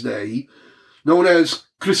sometime the next day, known as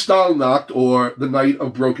Kristallnacht, or the Night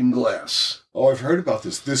of Broken Glass. Oh, I've heard about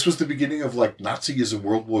this. This was the beginning of Nazism,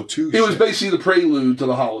 World War II. It was basically the prelude to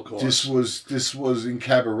the Holocaust. This was in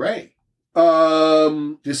Cabaret.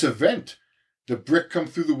 This event. The brick come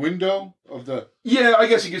through the window of the... Yeah, I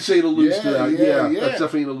guess you could say it alludes to that. Yeah, that's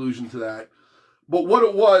definitely an allusion to that. But what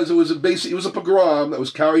it was a pogrom that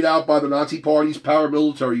was carried out by the Nazi Party's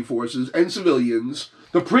paramilitary forces and civilians.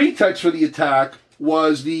 The pretext for the attack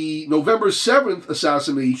was the November 7th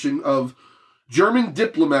assassination of German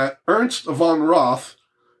diplomat Ernst von Roth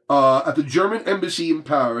at the German embassy in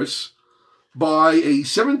Paris by a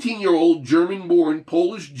 17-year-old German-born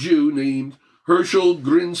Polish Jew named Herschel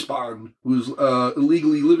Grinspan, who was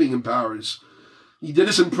illegally living in Paris. He did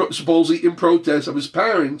this supposedly in protest of his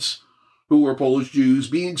parents, who were Polish Jews,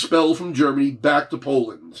 being expelled from Germany back to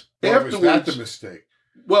Poland. Was that the mistake?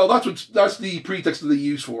 Well, that's the pretext that they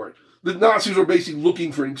used for it. The Nazis were basically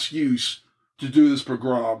looking for an excuse to do this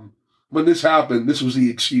pogrom. When this happened, this was the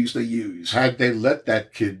excuse they used. Had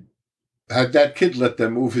that kid let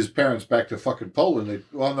them move his parents back to fucking Poland,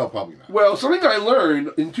 no, probably not. Well, something I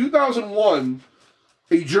learned, in 2001,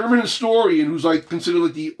 a German historian who's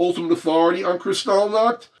considered the ultimate authority on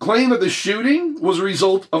Kristallnacht claimed that the shooting was a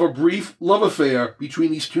result of a brief love affair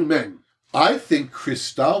between these two men. I think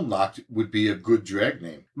Kristallnacht would be a good drag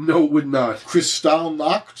name. No, it would not.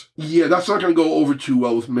 Kristallnacht? Yeah, that's not going to go over too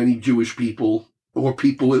well with many Jewish people or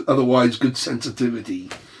people with otherwise good sensitivity.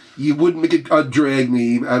 You wouldn't make a drag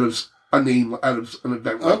name out of an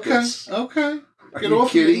event like this. Okay. Are you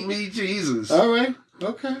kidding me? Jesus. All right.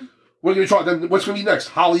 Okay. What are you going to try? Then what's going to be next?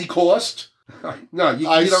 Holocaust? No, you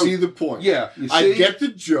I don't see the point. Yeah, you see? I get the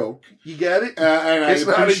joke. You get it? And it's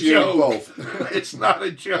I appreciate both. It's not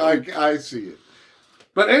a joke. I see it.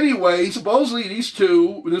 But anyway, supposedly these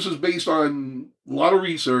two, this was based on a lot of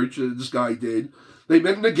research that this guy did. They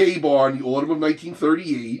met in a gay bar in the autumn of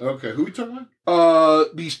 1938. Okay, who are we talking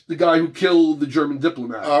about? The guy who killed the German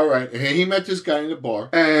diplomat. All right, he met this guy in the bar.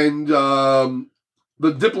 And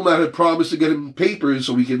the diplomat had promised to get him papers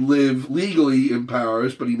so he could live legally in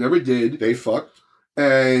Paris, but he never did. They fucked.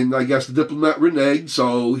 And I guess the diplomat reneged,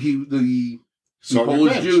 so the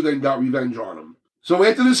Polish Jew then got revenge on him. So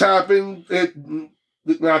after this happened, the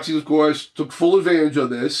Nazis, of course, took full advantage of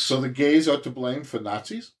this. So the gays are to blame for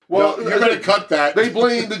Nazis? Well, no, you're going to cut that. They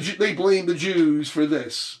blamed the Jews for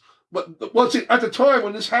this. But at the time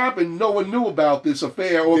when this happened, no one knew about this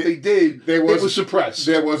affair, or if they did, it was suppressed.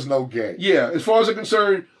 There was no gay. Yeah, as far as I'm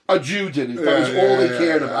concerned, a Jew did it. That was all they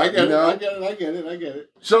cared about. I get it.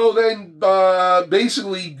 So then,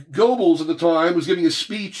 basically, Goebbels at the time was giving a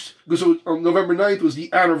speech, because on November 9th was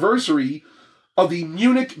the anniversary of the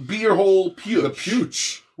Munich beer hall putsch. The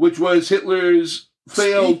putsch. Which was Hitler's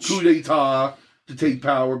failed coup d'etat to take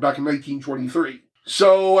power back in 1923.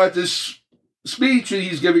 So at this speech that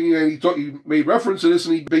he's giving, and he made reference to this,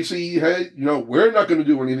 and he basically had, we're not going to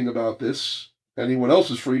do anything about this. Anyone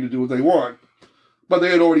else is free to do what they want. But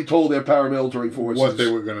they had already told their paramilitary forces what they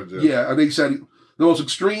were going to do. Yeah, and they said the most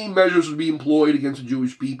extreme measures would be employed against the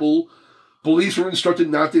Jewish people. Police were instructed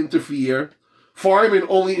not to interfere. Firemen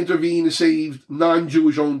only intervened to save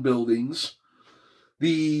non-Jewish owned buildings.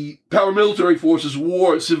 The paramilitary forces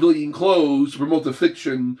wore civilian clothes to promote the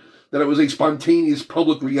fiction that it was a spontaneous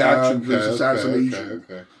public reaction to this assassination.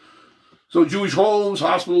 Okay. So Jewish homes,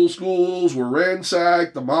 hospitals, schools were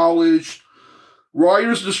ransacked, demolished.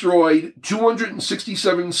 Rioters destroyed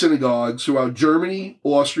 267 synagogues throughout Germany,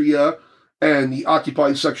 Austria, and the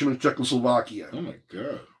occupied section of Czechoslovakia. Oh my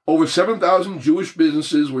God. Over 7,000 Jewish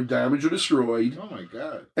businesses were damaged or destroyed. Oh my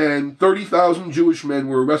God. And 30,000 Jewish men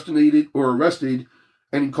were arrested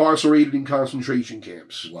and incarcerated in concentration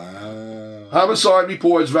camps. Wow. Homicide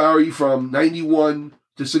reports vary from 91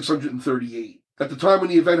 to 638. At the time when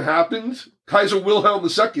the event happened, Kaiser Wilhelm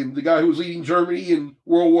II, the guy who was leading Germany in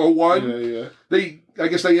World War I. I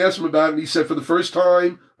guess they asked him about it, and he said, "For the first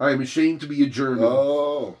time, I am ashamed to be a German."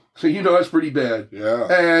 Oh. So that's pretty bad.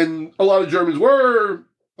 Yeah. And a lot of Germans were,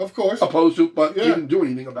 of course, opposed to it, but didn't do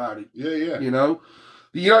anything about it. Yeah.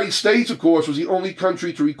 The United States, of course, was the only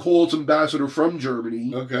country to recall its ambassador from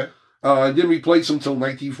Germany. Okay. Didn't replace him until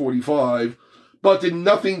 1945, but did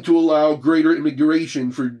nothing to allow greater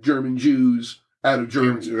immigration for German Jews out of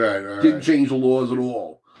Germany. Right. Didn't change the laws at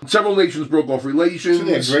all. Several nations broke off relations.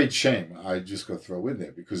 It's a great shame. I just go throw in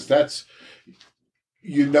there because that's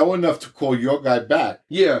enough to call your guy back.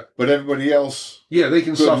 Yeah. But everybody else. Yeah, they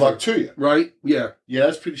can good suffer. Good luck to you. Right? Yeah. Yeah,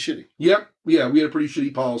 that's pretty shitty. Yep. Yeah, we had a pretty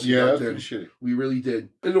shitty policy. Yeah, that's then. pretty shitty. We really did.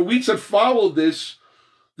 In the weeks that followed this,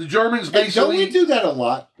 the Germans basically. And don't we do that a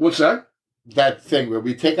lot? What's that? That thing where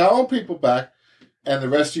we take our own people back, and the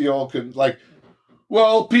rest of y'all can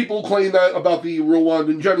Well, people claim that about the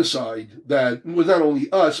Rwandan genocide, that it was not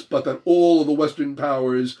only us, but that all of the Western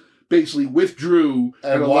powers basically withdrew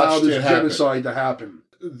and allowed this genocide to happen.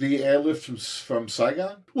 The airlift from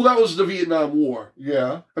Saigon? Well, that was the Vietnam War.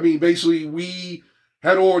 Yeah. I mean, basically, we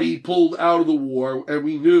had already pulled out of the war, and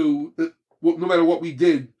we knew that no matter what we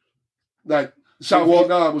did, that South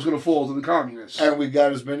Vietnam was going to fall to the communists. And we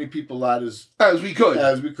got as many people out as we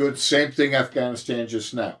could. Same thing Afghanistan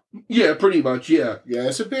just now. Yeah, pretty much, yeah. Yeah,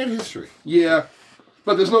 it's a bad history. Yeah.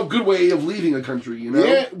 But there's no good way of leaving a country,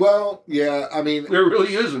 Yeah, well, yeah, I mean... There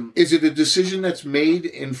really isn't. Is it a decision that's made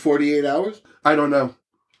in 48 hours? I don't know.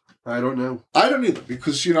 I don't either,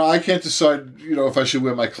 because, I can't decide, if I should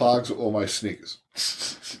wear my clogs or my sneakers.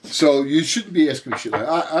 So you shouldn't be asking me shit.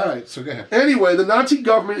 All right, so go ahead. Anyway, the Nazi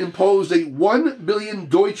government imposed a 1 billion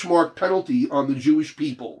Deutschmark penalty on the Jewish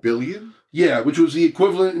people. Billion? Yeah, which was the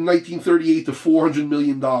equivalent in 1938 to $400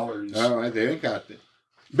 million. All right, they ain't got that.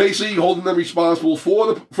 Basically holding them responsible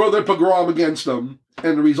for the pogrom against them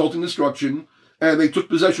and the resulting destruction. And they took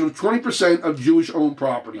possession of 20% of Jewish-owned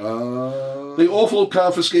property. They also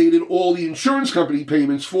confiscated all the insurance company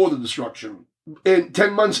payments for the destruction. And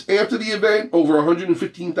 10 months after the event, over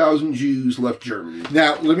 115,000 Jews left Germany.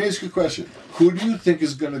 Now, let me ask you a question. Who do you think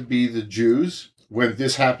is going to be the Jews when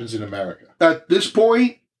this happens in America? At this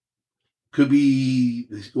point, could be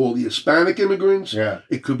all the Hispanic immigrants. Yeah.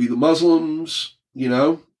 It could be the Muslims.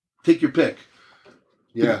 Take your pick.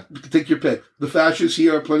 Yeah. Take your pick. The fascists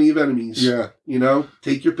here are plenty of enemies. Yeah.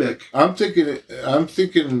 Take your pick. I'm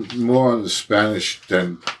thinking more on the Spanish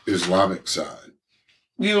than Islamic side.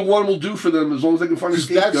 Either one will do for them as long as they can find a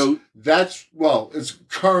scapegoat. It's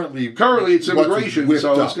currently it's immigration,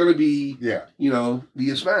 so it's going to be, the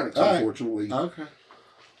Hispanics, unfortunately. Okay.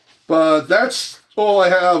 But that's all I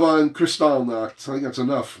have on Kristallnacht. I think that's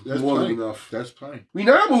enough. That's more plenty. than enough. That's plenty. We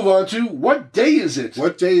now move on to, what day is it?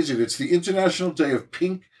 What day is it? It's the International Day of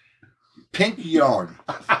Pink Yarn.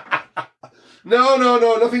 No,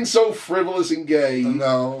 nothing so frivolous and gay.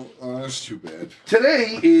 No, that's too bad.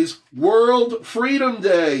 Today is World Freedom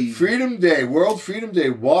Day. Freedom Day, World Freedom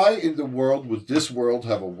Day. Why in the world would this world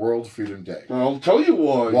have a World Freedom Day? I'll tell you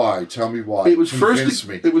why. Why? Tell me why. It was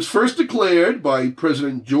first declared by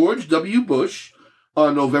President George W. Bush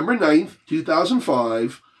on November 9th,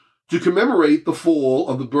 2005, to commemorate the fall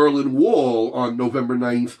of the Berlin Wall on November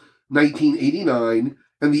 9th, 1989,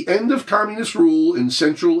 and the end of communist rule in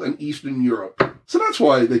Central and Eastern Europe. So that's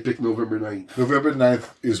why they picked November 9th. November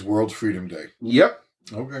 9th is World Freedom Day. Yep.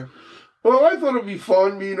 Okay. Well, I thought it would be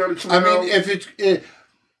fun being on it. I mean, if it's...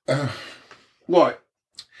 what?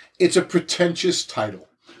 It's a pretentious title.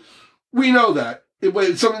 We know that.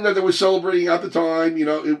 It's something that they were celebrating at the time.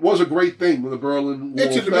 It was a great thing when the Berlin Wall fell.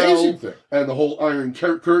 It's an amazing thing. And the whole Iron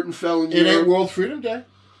Curtain fell in Europe. It ain't World Freedom Day.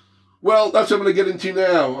 Well, that's what I'm going to get into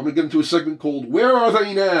now. I'm going to get into a segment called Where Are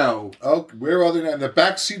They Now? Oh, where are they now? In the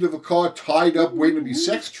backseat of a car tied up waiting to be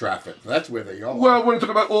sex trafficked. That's where they are. Well, we're going to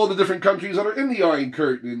talk about all the different countries that are in the Iron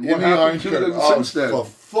Curtain and what happened to them since then. For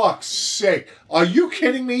fuck's sake. Are you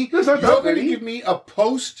kidding me? You're going to give me a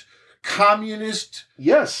post-communist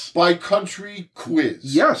by country quiz?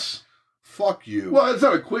 Yes. Fuck you. Well, it's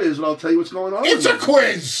not a quiz, but I'll tell you what's going on. It's a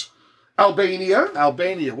quiz! Albania.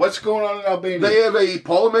 What's going on in Albania? They have a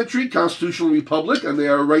parliamentary constitutional republic, and they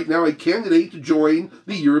are right now a candidate to join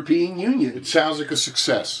the European Union. It sounds like a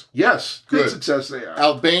success. Yes, good success they are.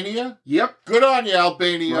 Albania? Yep. Good on you,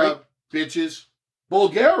 Albania, bitches.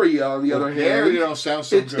 Bulgaria, on the other hand, Bulgaria don't sound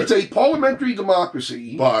so good. It's a parliamentary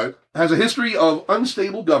democracy, but has a history of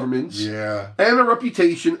unstable governments, and a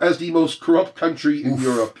reputation as the most corrupt country in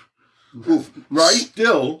Europe. Oof. Right?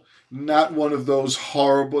 Still not one of those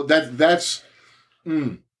horrible. That's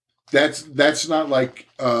not like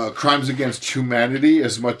crimes against humanity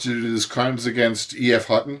as much as it is crimes against E.F.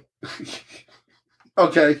 Hutton.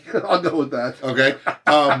 Okay, I'll go with that. Okay.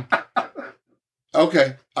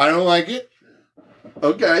 Okay. I don't like it.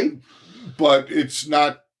 Okay. But it's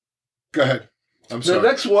not... Go ahead. I'm sorry. The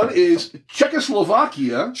next one is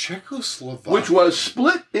Czechoslovakia. Czechoslovakia. Which was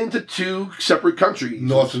split into two separate countries.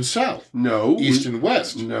 North and South. No. East and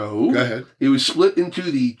West. No. Go ahead. It was split into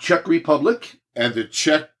the Czech Republic. And the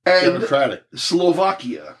Czech and Democratic.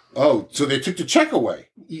 Slovakia. Oh, so they took the Czech away.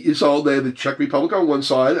 So they have the Czech Republic on one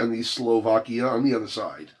side and the Slovakia on the other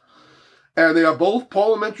side. And they are both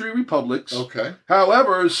parliamentary republics. Okay.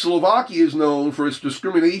 However, Slovakia is known for its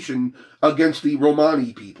discrimination against the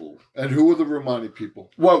Romani people. And who are the Romani people?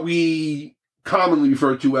 What we commonly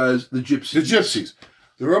refer to as the Gypsies. The Gypsies.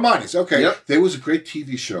 The Romanis. Okay. Yep. There was a great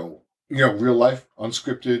TV show, real life,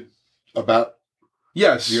 unscripted, about...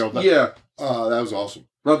 Yes. Yeah. That was awesome.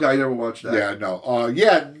 Okay, I never watched that. Yeah, no.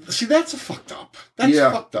 See, that's fucked up. That's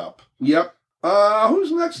fucked up. Yep.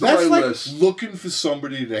 Who's next on my like list? Looking for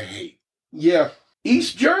somebody to hate. Yeah.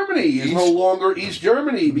 East Germany is no longer East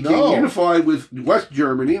Germany. It became unified with West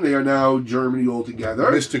Germany. They are now Germany altogether.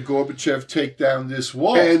 Mr. Gorbachev, take down this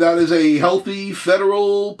wall. And that is a healthy,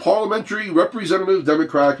 federal, parliamentary, representative,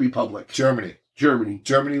 democratic republic. Germany.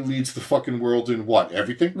 Germany leads the fucking world in what?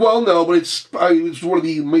 Everything? Well, no, but it's one of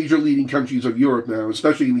the major leading countries of Europe now,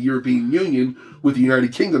 especially in the European Union, with the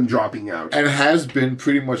United Kingdom dropping out. And has been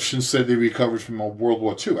pretty much since they recovered from World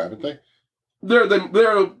War II, haven't they? They're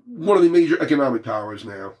one of the major economic powers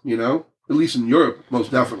now, At least in Europe, most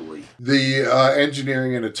definitely. The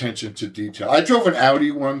engineering and attention to detail. I drove an Audi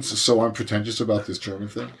once, so I'm pretentious about this German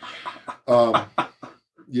thing. Go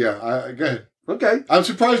ahead. Okay. I'm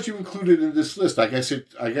surprised you included it in this list. I guess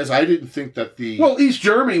I didn't think that the... Well, East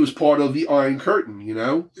Germany was part of the Iron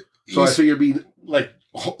Curtain, So I figured being... Like,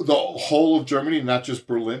 the whole of Germany, not just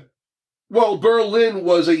Berlin? Well, Berlin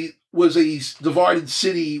was a divided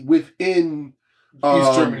city within...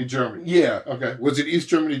 East Germany. Yeah. Okay. Was it East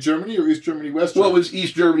Germany or East Germany, West Germany? Well, it was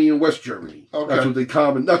East Germany and West Germany. Okay. That's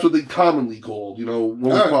what they commonly called,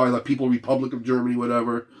 probably like People Republic of Germany,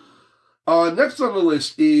 whatever. Next on the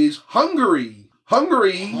list is Hungary.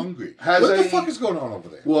 Hungary has what the fuck is going on over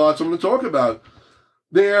there? Well, that's what I'm going to talk about.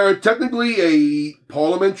 They're technically a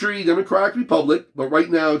parliamentary democratic republic, but right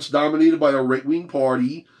now it's dominated by a right-wing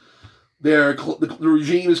party. The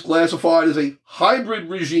regime is classified as a hybrid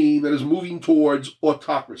regime that is moving towards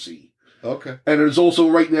autocracy. Okay. And it is also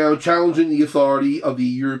right now challenging the authority of the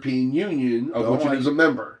European Union, of which it is a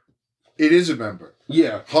member. It is a member?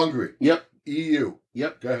 Yeah. Hungary? Yep. EU?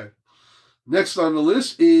 Yep. Go ahead. Next on the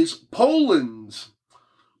list is Poland.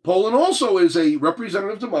 Poland also is a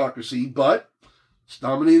representative democracy, but it's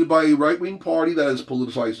dominated by a right-wing party that has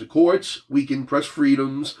politicized the courts, weakened press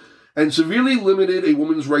freedoms, and severely limited a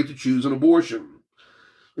woman's right to choose an abortion.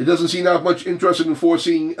 It doesn't seem to have much interest in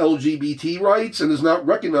enforcing LGBT rights and does not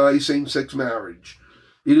recognize same-sex marriage.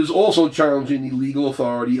 It is also challenging the legal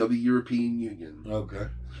authority of the European Union. Okay.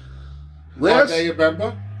 Are they a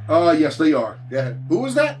member? Yes, they are. Yeah. Who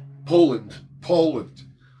was that? Poland.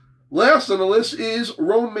 Last on the list is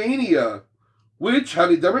Romania, which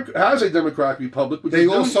has a democratic republic. They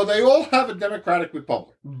all have a democratic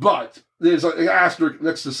republic. But there's an asterisk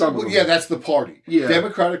next to some of them. Yeah, that's the party. Yeah.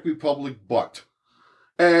 Democratic republic, but.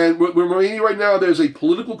 And with Romania right now, there's a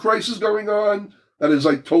political crisis going on that has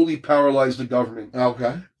totally paralyzed the government.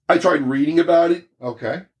 Okay. I tried reading about it.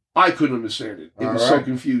 Okay. I couldn't understand it. It was so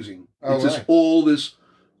confusing. It's just all this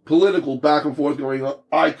political back and forth going on.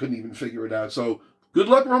 I couldn't even figure it out. So good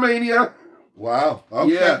luck, Romania. Wow.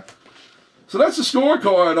 Okay. Yeah. So that's the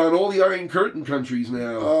scorecard on all the Iron Curtain countries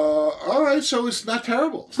now. All right. So it's not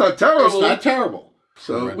terrible. It's not terrible.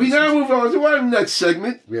 So we now move on to our next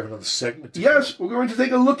segment. We have another segment. Yes, we're going to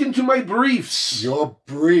take a look into my briefs. Your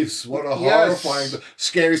briefs. What a horrifying,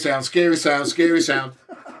 scary sound.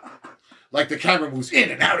 Like the camera moves in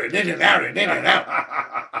and out and in and out and in and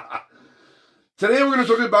out. Today we're going to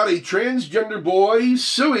talk about a transgender boy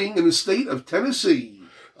suing in the state of Tennessee.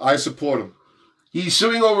 I support him. He's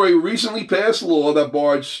suing over a recently passed law that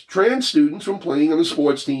bars trans students from playing on the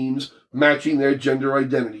sports teams matching their gender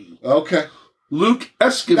identity. Okay. Luke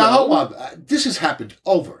Esquivel. Now, hold on. This has happened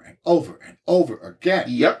over and over and over again.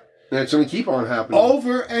 Yep. And it's going to keep on happening.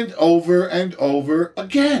 Over and over and over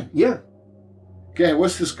again. Yeah. Okay,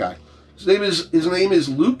 what's this guy? His name is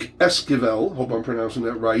Luke Esquivel. Hope I'm pronouncing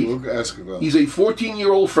that right. Luke Esquivel. He's a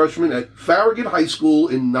 14-year-old freshman at Farragut High School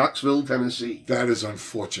in Knoxville, Tennessee. That is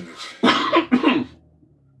unfortunate.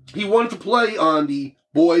 He wanted to play on the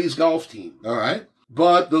boys' golf team. All right.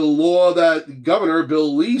 But the law that Governor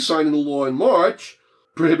Bill Lee signed into law in March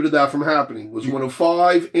prohibited that from happening. Was one of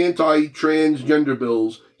 5 anti-transgender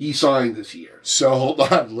bills he signed this year. So hold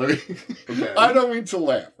on, Louis. Okay. I don't mean to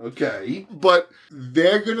laugh. Okay. But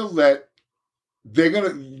they're gonna let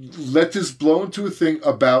this blow into a thing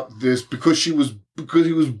about this because he was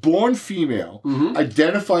born female,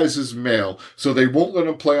 identifies as male, so they won't let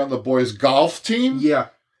him play on the boys' golf team. Yeah.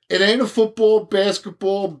 It ain't a football,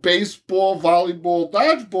 basketball, baseball, volleyball,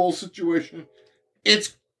 dodgeball situation.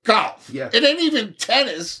 It's golf. Yeah. It ain't even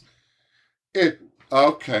tennis.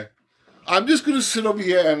 Okay. I'm just going to sit over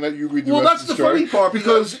here and let you read the rest of the story. Well, that's the funny part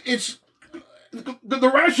because it's...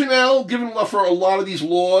 The rationale given for a lot of these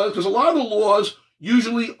laws, because a lot of the laws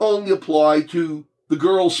usually only apply to the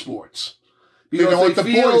girls' sports. Because they don't want the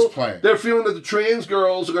boys playing. They're feeling that the trans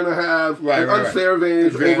girls are going to have an unfair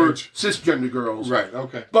advantage over cisgender girls. Right,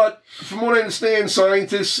 okay. But from what I understand,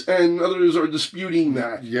 scientists and others are disputing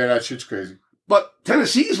that. Yeah, that shit's crazy. But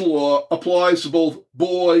Tennessee's law applies to both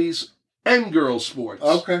boys and girls sports.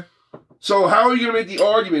 Okay. So how are you going to make the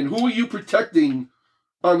argument? Who are you protecting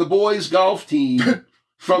on the boys' golf team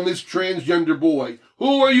from this transgender boy?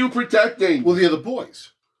 Who are you protecting? Well, the other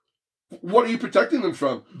boys. What are you protecting them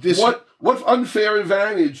from? What unfair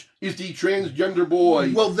advantage is the transgender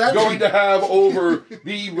boy going to have over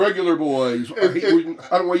the regular boys? I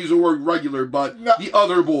don't want to use the word regular, but the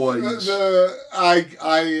other boys.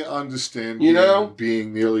 I understand.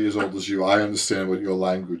 Being nearly as old as you, I understand what your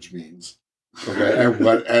language means. Okay,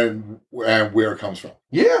 and where it comes from.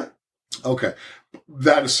 Yeah. Okay.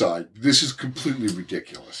 That aside, this is completely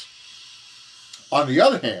ridiculous. On the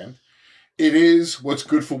other hand, it is what's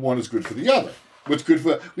good for one is good for the other. What's good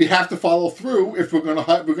for we have to follow through. If we're gonna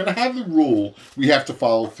have the rule, we have to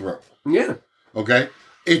follow through. Yeah. Okay.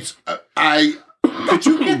 It's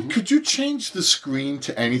could you change the screen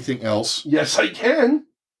to anything else? Yes, I can.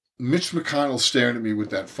 Mitch McConnell's staring at me with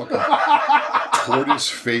that fucking tortoise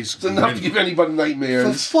face. It's enough to give anybody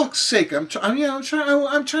nightmares. For fuck's sake, I'm trying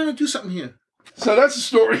to do something here. So that's the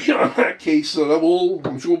story on that case. So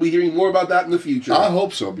I'm sure we'll be hearing more about that in the future. I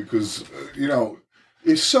hope so because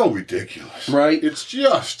it's so ridiculous, right? It's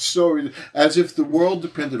just so as if the world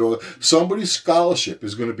depended on somebody's scholarship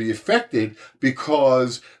is going to be affected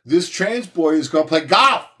because this trans boy is going to play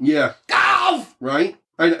golf. Yeah, golf, right?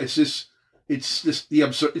 It's just the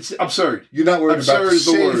absurd. It's absurd. You're not worried about the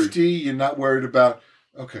safety. You're not worried about.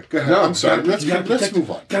 Okay, go ahead. No, I'm sorry. Let's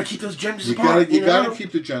move on. Gotta keep those genders apart. You gotta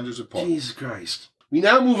keep the genders apart. Jesus Christ. We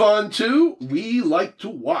now move on to We Like to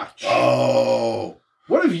Watch. Oh.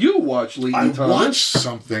 What have you watched lately, Thomas? I watched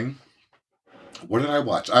something. What did I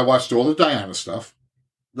watch? I watched all the Diana stuff.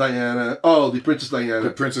 Diana. Oh, the Princess Diana. The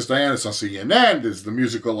Princess Diana is on CNN. There's the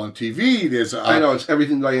musical on TV. There's I know, it's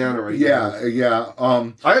everything Diana right now. Yeah.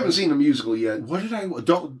 I haven't seen the musical yet. What did I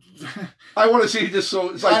I want to see this,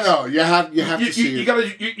 so it's like I know, you have to see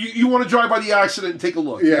you want to drive by the accident and take a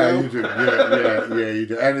look. Yeah, you do. Yeah, you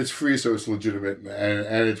do. And it's free, so it's legitimate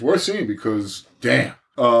and it's worth seeing because damn.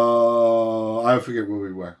 I forget where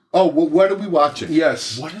we were. Oh, what are we watching?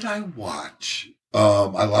 Yes. What did I watch?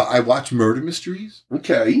 I watched Murder Mysteries.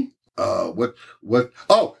 Okay. What?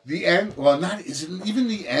 Oh, the end. Well, is it even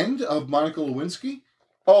the end of Monica Lewinsky?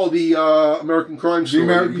 Oh, the American Crime Story.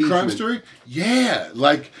 The American Crime Story? Yeah,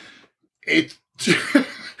 like it.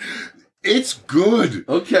 It's good.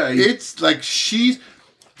 Okay. It's like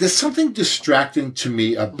there's something distracting to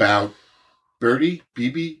me about Birdie,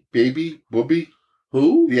 Baby, Booby.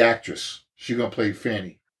 Who? The actress. She's gonna play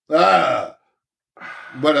Fanny. But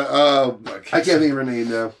I can't think of her name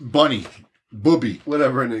now. Bunny, Booby,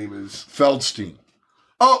 whatever her name is. Feldstein.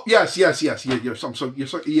 Oh yes. Yeah.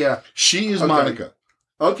 Yeah. She is Monica.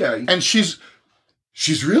 Okay. And she's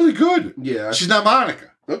really good. Yeah. She's not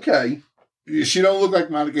Monica. Okay. She don't look like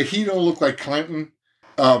Monica. He don't look like Clinton.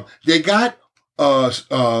 They got what's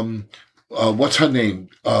her name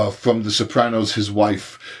from The Sopranos? His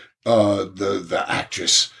wife, the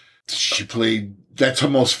actress. She played. That's her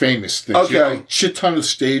most famous thing. Okay. Shit ton of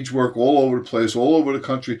stage work all over the place, all over the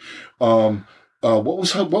country. What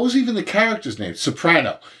was even the character's name?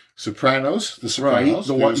 Sopranos. The Sopranos. Right.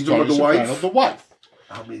 The wife. The wife.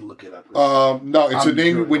 Let me look it up. No, it's a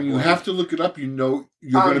name. When you have to look it up, you know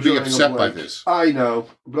you're going to be upset by this. I know,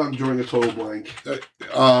 but I'm drawing a total blank.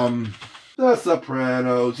 The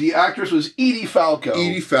Sopranos. The actress was Edie Falco.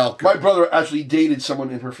 Edie Falco. My brother actually dated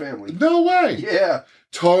someone in her family. No way. Yeah.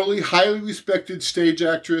 Totally highly respected stage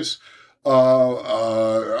actress.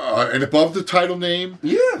 And above the title name,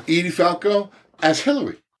 Edie Falco as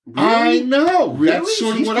Hillary. Really? I know. Really? That's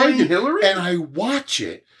sort of what I did. Hillary? And I watch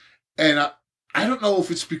it, and I don't know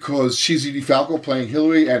if it's because she's Edie Falco playing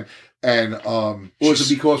Hillary, or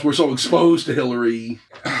is it because we're so exposed to Hillary?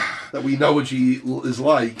 that we know what she is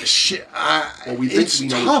like. We think it's we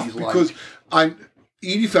know tough what she's because like.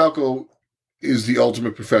 Edie Falco is the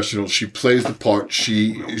ultimate professional. She plays the part.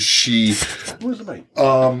 She. Where's the mic?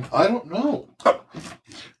 I don't know.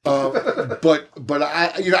 But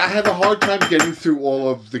I had a hard time getting through all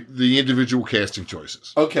of the individual casting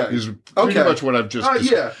choices. Okay. Is pretty much what I've just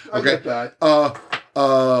discussed. Yeah, I get that.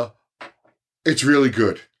 It's really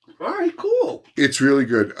good. All right, cool. It's really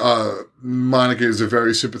good. Monica is a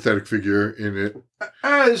very sympathetic figure in it.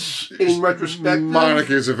 As in retrospect,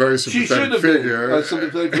 Monica is a very sympathetic figure. Been a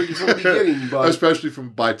sympathetic figure from the beginning, but especially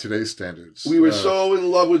by today's standards. We were so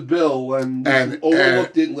in love with Bill and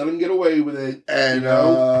overlooked it and let him get away with it. And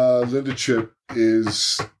Linda Tripp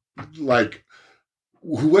is like,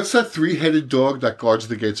 what's that 3-headed dog that guards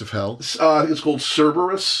the gates of hell? It's called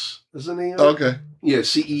Cerberus. Is the name? Okay. Yeah,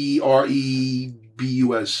 Cerebus.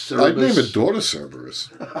 I'd name a daughter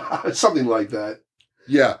Cerberus. Something like that.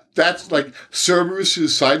 Yeah, that's like Cerberus'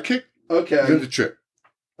 sidekick. Okay. Linda Tripp.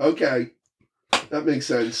 Okay. That makes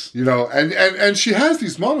sense. And she has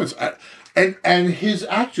these moments. And his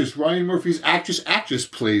actress, Ryan Murphy's actress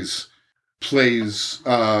plays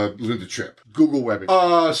Linda Tripp. Google webbing.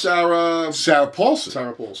 Sarah Paulson.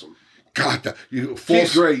 Sarah Paulson. God,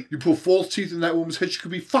 she's great. You pull false teeth in that woman's head, she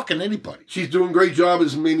could be fucking anybody. She's doing a great job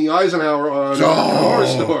as Mamie Eisenhower on Horror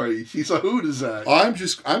Story. She's a hoot as that. I'm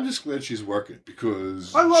just glad she's working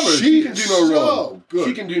because I love her. She can do no wrong. Good.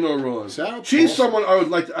 She can do no wrong. Sarah She's Paulson. someone I would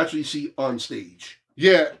like to actually see on stage.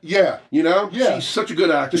 Yeah. Yeah. She's such a good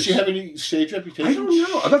actress. Does she have any stage reputation? I don't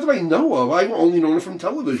know. Not that I know of. I've only known her from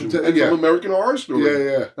television and from American Horror Story.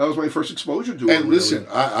 Yeah. That was my first exposure to her. And listen,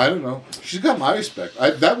 I don't know. She's got my respect.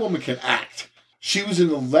 That woman can act. She was in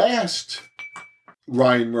the last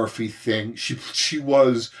Ryan Murphy thing. She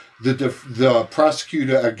was the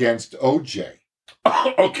prosecutor against O.J.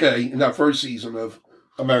 Okay, in that first season of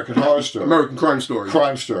American Horror Story. American Crime Story.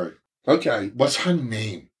 Crime Story. Okay. What's her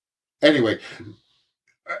name? Anyway,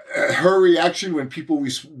 her reaction when people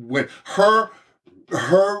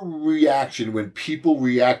her reaction when people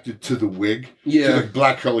reacted to the wig, to the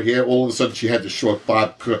black curly hair, all of a sudden she had the short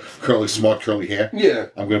bob, smart curly hair. Yeah.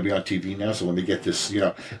 I'm going to be on TV now, so let me get this,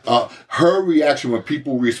 her reaction when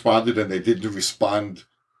people responded and they didn't respond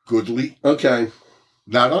goodly. Okay.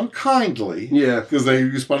 Not unkindly. Yeah. Because they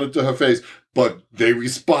responded to her face, but they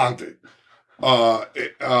responded.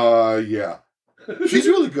 Yeah. She's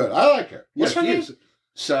really good. I like her. What's her name?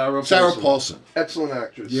 Sarah Paulson. Excellent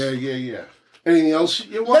actress. Yeah. Anything else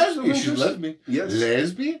you watched? Lesbian. She's lesbian. Yes.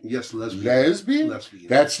 Lesbian? Yes, lesbian. Lesbian?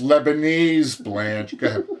 That's Lebanese, Blanche. Go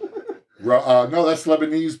ahead. No, that's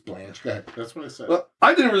Lebanese, Blanche. Go ahead. That's what I said. Well,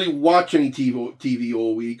 I didn't really watch any TV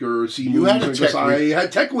all week or see movies because I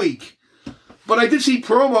had Tech Week. But I did see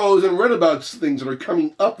promos and read about things that are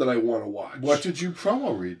coming up that I want to watch. What did you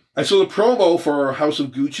promo read? I saw the promo for House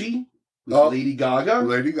of Gucci with Lady Gaga.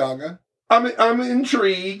 Lady Gaga. I'm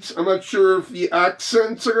intrigued. I'm not sure if the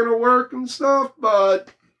accents are going to work and stuff,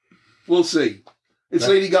 but we'll see. It's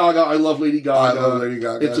Lady Gaga. I love Lady Gaga. I love Lady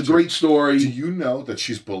Gaga. It's a great story. Do you know that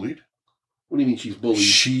she's bullied? What do you mean she's bullied?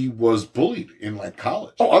 She was bullied in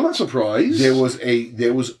college. Oh, I'm not surprised. There was a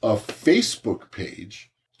Facebook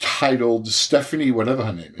page titled Stephanie, whatever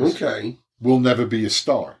her name is. Okay. Will never be a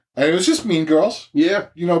star. And it was just Mean Girls. Yeah.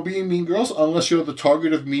 Being Mean Girls, unless you're the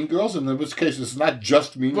target of Mean Girls. And in this case, it's not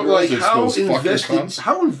just Mean Girls. But it's how those fucking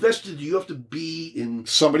how invested do you have to be in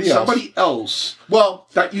somebody else? Well,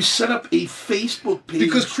 that you set up a Facebook page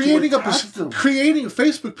because creating a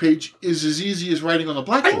Facebook page is as easy as writing on a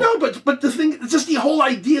blackboard. I know, but the thing, it's just the whole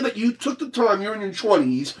idea that you took the time. You're in your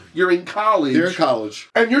 20s. You're in college. You're in college,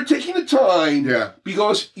 and you're taking the time. Yeah.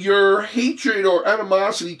 Because your hatred or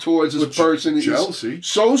animosity towards this person jealousy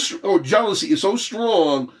is so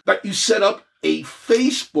strong that you set up a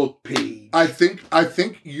Facebook page. I think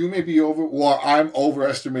you may be I'm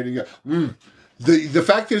overestimating it. The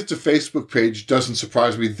fact that it's a Facebook page doesn't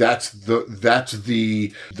surprise me. That's the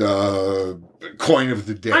coin of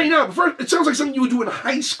the day. I know. But first, it sounds like something you would do in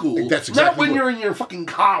high school. That's exactly not when you're in your fucking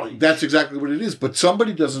college. That's exactly what it is. But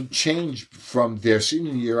somebody doesn't change from their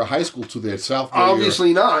senior year of high school to their sophomore year.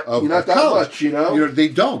 Obviously not. You're not that much, They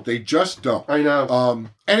don't. They just don't. I know.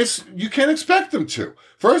 And you can't expect them to.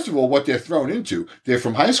 First of all, what they're thrown into, they're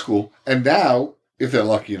from high school, and now, if they're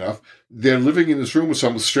lucky enough, they're living in this room with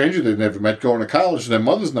some stranger they've never met, going to college, and their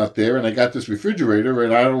mother's not there, and I got this refrigerator,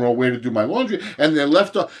 and I don't know where to do my laundry, and they're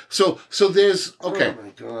left off. So there's, okay. Oh,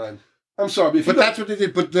 my God. I'm sorry. But that's what they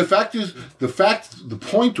did. But the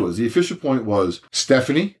official point was,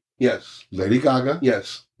 Stephanie. Yes. Lady Gaga.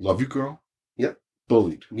 Yes. Love you, girl. Yep.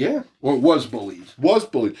 Bullied. Yeah. Or was bullied. Was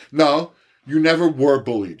bullied. No, you never were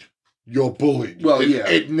bullied. you're bullied. Well,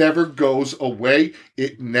 It never goes away.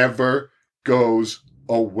 It never goes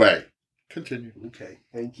away. Continue. Okay,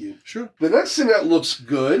 thank you. Sure. The next thing that looks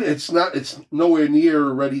good, it's nowhere near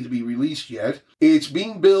ready to be released yet. It's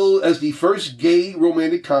being billed as the first gay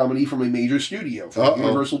romantic comedy from a major studio, from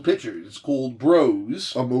Universal Pictures. It's called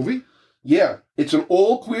Bros. A movie? Yeah. It's an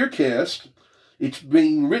all-queer cast. It's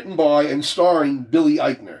being written by and starring Billy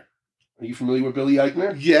Eichner. Are you familiar with Billy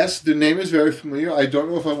Eichner? Yes, the name is very familiar. I don't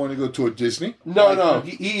know if I want to go to a Disney. No.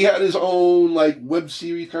 He had his own like web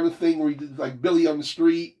series kind of thing where he did like Billy on the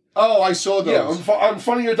Street. Oh, I saw those. Yeah, on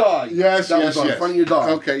Funny or Die. Yes. Funny or Die.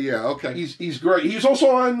 Okay. He's great. He's also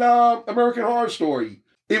on American Horror Story.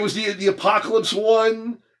 It was the apocalypse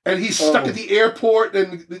one, and he's stuck at the airport,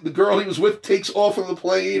 and the girl he was with takes off on the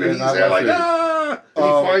plane, and he's there like, and he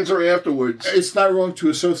finds her afterwards. It's not wrong to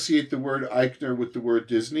associate the word Eichner with the word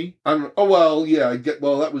Disney. That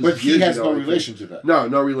was. But he has no relation to that.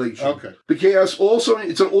 No relation. Okay. The cast also,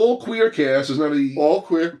 it's an all-queer cast. It's not all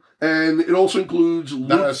queer. And it also includes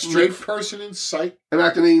not a straight person in sight. An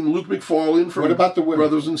actor named Luke McFarlane from What about the women?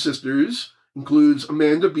 Brothers and Sisters. Includes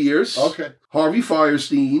Amanda Bierce. Okay. Harvey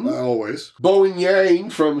Fierstein. Always. Bowen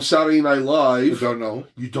Yang from Saturday Night Live. I don't know.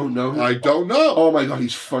 You don't know him? I don't know. Oh my God,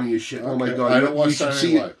 he's funny as shit. Okay. Oh my God. I don't watch you should Saturday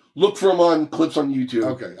see Night Live. Look for him on clips on YouTube.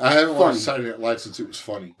 Okay. I haven't watched Saturday Night Live since it was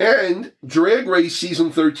funny. And Drag Race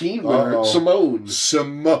Season 13 winner, Simone.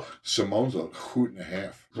 Simone's a hoot and a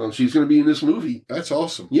half. Well, she's going to be in this movie. That's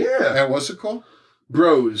awesome. Yeah. And what's it called?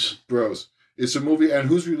 Bros. It's a movie, and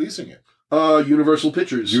who's releasing it? Universal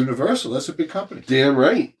Pictures. Universal, that's a big company. Damn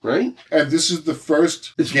right. And this is the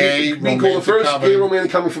first gay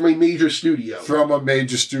romantic comedy from a major studio. From a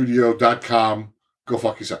major studio.com. Go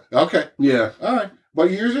fuck yourself. Okay. Yeah. All right.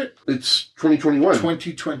 What year is it? It's 2021.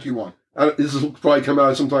 2021. This will probably come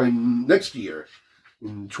out sometime next year.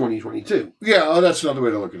 In 2022. Yeah, that's another way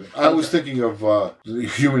to look at it. I was thinking of the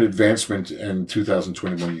human advancement in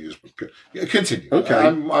 2021 years. Continue.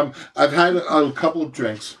 Okay. I've had a couple of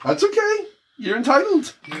drinks. That's okay. You're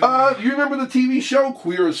entitled. You remember the TV show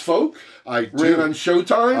Queer as Folk? I do. Ran on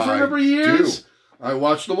Showtime for a number of years. Do. I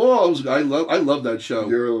watched them all. I love that show.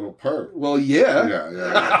 You're a little perv. Well, yeah.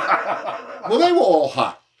 Yeah. Well, they were all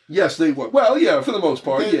hot. Yes, they were. Well, yeah, for the most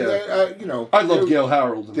part, I love Gail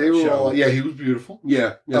Harold in that show. He was beautiful.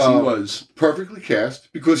 Yeah, yes, he was. Perfectly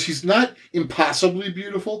cast, because he's not impossibly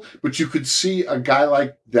beautiful, but you could see a guy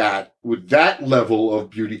like that, with that level of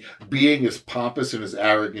beauty, being as pompous and as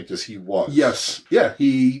arrogant as he was. Yes. Yeah,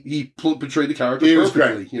 he portrayed the character perfectly. Was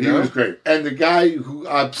great. He was great. And the guy who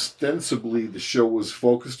ostensibly the show was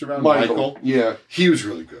focused around, Michael, he was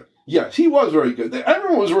really good. Yes, he was very good.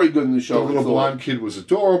 Everyone was very good in the show. The little blonde kid was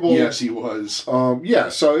adorable. Yes, he was.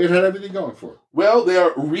 So it had everything going for it. Well, they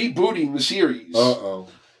are rebooting the series.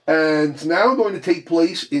 And it's now going to take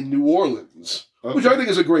place in New Orleans, which I think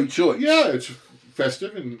is a great choice. Yeah, it's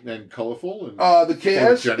festive and colorful. And the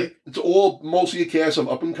cast, it's all mostly a cast of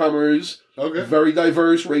up-and-comers. Okay. Very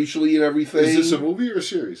diverse racially and everything. Is this a movie or a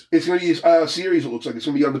series? It's going to be a series, it looks like. It's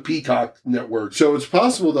going to be on the Peacock network. So it's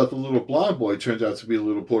possible that the little blonde boy turns out to be a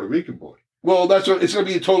little Puerto Rican boy. Well, it's going to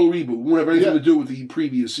be a total reboot. It won't have anything to do with the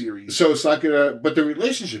previous series. So it's not going to... But the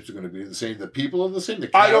relationships are going to be the same. The people are the same.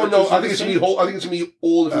 I don't know. I think it's going to be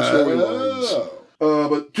all different storylines.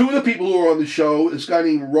 But two of the people who are on the show, this guy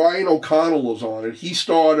named Ryan O'Connell is on it. He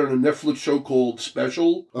starred on a Netflix show called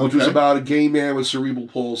Special, which was about a gay man with cerebral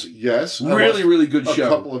palsy. Yes. Really good show. A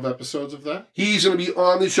couple of episodes of that. He's going to be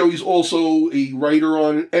on the show. He's also a writer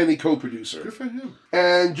on it and a co-producer. Good for him.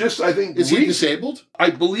 And I think... Is he disabled?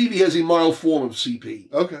 I believe he has a mild form of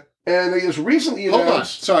CP. Okay. And they just recently announced... Hold on.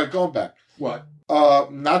 Sorry, going back. What?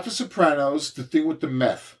 Not The Sopranos, the thing with the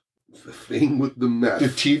meth. The thing with the meth. The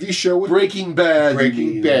TV show with Breaking Bad.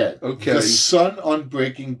 Breaking Bad. Okay. The son on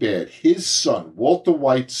Breaking Bad. His son, Walter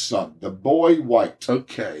White's son, the boy White.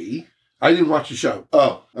 Okay. I didn't watch the show.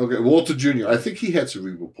 Oh, okay. Walter Jr. I think he had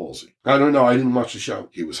cerebral palsy. I don't know. I didn't watch the show.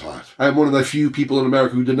 He was hot. I'm one of the few people in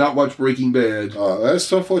America who did not watch Breaking Bad. That's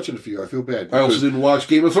so unfortunate for you. I feel bad. I also didn't watch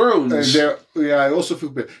Game of Thrones. I also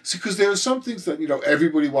feel bad. See, because there are some things that,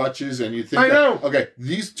 everybody watches and you think... I know. Okay,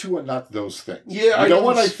 these two are not those things. Yeah, You know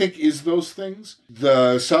what I think is those things?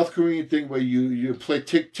 The South Korean thing where you play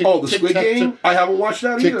tick-tick... Oh, the Squid Game? I haven't watched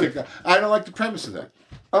that either. I don't like the premise of that.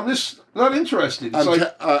 I'm just not interested.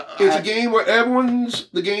 It's a game where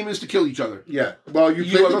the game is to kill each other. Yeah. Well, you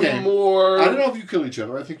play the game. I don't know if you kill each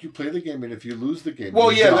other. I think you play the game, and if you lose the game, well,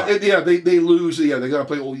 they lose. Yeah, they got to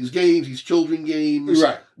play all these games, these children games.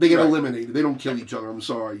 Right. They get eliminated. They don't kill each other. I'm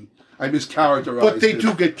sorry. I mischaracterized But they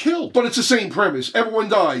do get killed. But it's the same premise. Everyone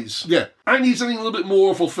dies. Yeah. I need something a little bit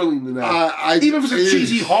more fulfilling than that. Even if it's a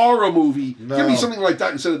cheesy horror movie, give me something like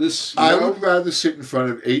that instead of this. I would rather sit in front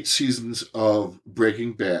of 8 seasons of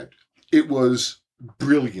Breaking Bad. It was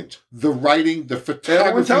brilliant. The writing, the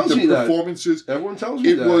photography, the performances. Everyone tells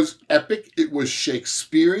me that. It was epic. It was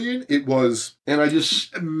Shakespearean. It was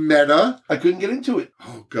meta. I couldn't get into it.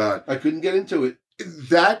 Oh, God. I couldn't get into it.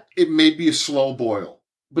 It may be a slow boil.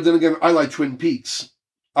 But then again, I like Twin Peaks.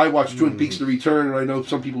 I watched Twin Peaks The Return, and I know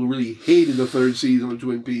some people who really hated the 3rd season of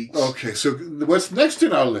Twin Peaks. Okay, so what's next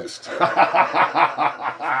in our list?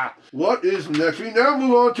 What is next? We now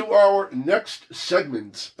move on to our next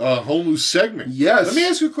segment. A whole new segment? Yes. Let me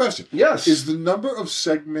ask you a question. Yes. Is the number of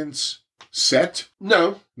segments set?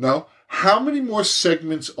 No. No? How many more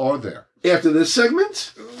segments are there? After this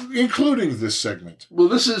segment? Including this segment. Well,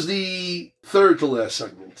 this is the 3rd to last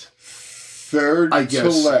segment. Third to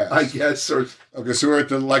last. I guess. Okay, so we're at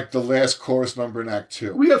the last chorus number in Act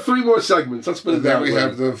 2. We have 3 more segments. Let's put it that way. Then we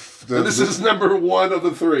have this is number 1 of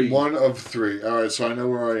the 3. 1 of 3. All right, so I know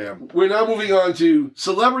where I am. We're now moving on to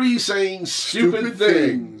celebrities saying stupid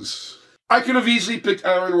things. I could have easily picked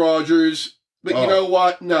Aaron Rodgers, but you know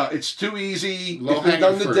what? No, it's too easy. It's been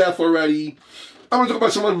done to death already. I'm going to talk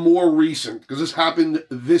about someone more recent, because this happened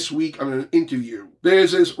this week on an interview.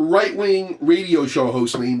 There's this right-wing radio show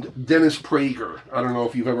host named Dennis Prager. I don't know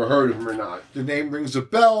if you've ever heard of him or not. The name rings a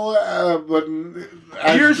bell, but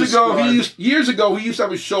years ago, he used to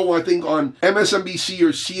have a show, I think, on MSNBC or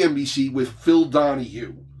CNBC with Phil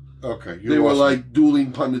Donahue. Okay. They were like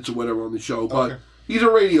dueling pundits or whatever on the show, but he's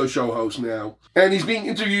a radio show host now. And he's being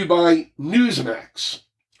interviewed by Newsmax.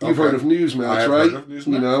 You've heard of Newsmax, I have right? Heard of Newsmax.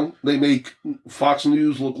 You know, they make Fox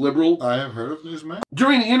News look liberal. I have heard of Newsmax.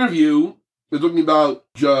 During the interview, they're talking about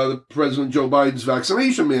the President Joe Biden's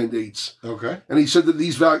vaccination mandates. Okay. And he said that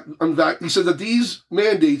these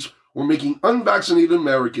mandates were making unvaccinated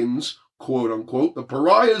Americans, quote unquote, the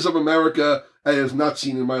pariahs of America I have not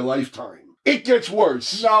seen in my lifetime. It gets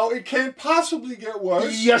worse. No, it can't possibly get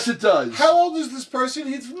worse. Yes, it does. How old is this person?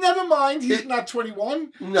 Never mind. He's not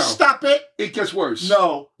 21. No. Stop it. It gets worse.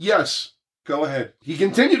 No. Yes. Go ahead. He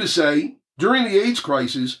continued to say, during the AIDS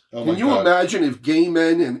crisis, can you imagine if gay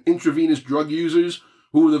men and intravenous drug users,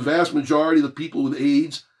 who were the vast majority of the people with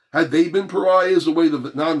AIDS, had they been pariahs the way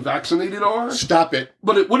the non-vaccinated are? Stop it.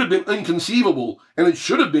 But it would have been inconceivable, and it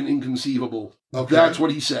should have been inconceivable. Okay. That's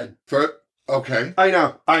what he said. Okay. I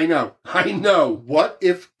know. What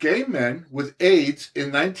if gay men with AIDS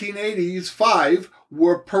in 1985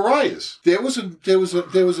 were pariahs? There was a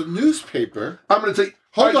newspaper. I'm going to take.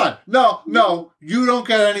 Hold on. No. You don't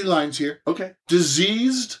get any lines here. Okay.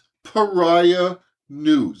 Diseased Pariah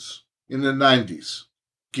News in the 90s,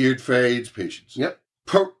 geared for AIDS patients. Yep.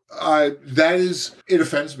 It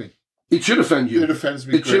offends me. It should offend you. It offends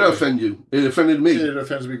me. It should offend you. It offended me. It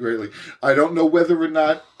offends me greatly. I don't know whether or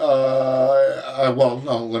not. Let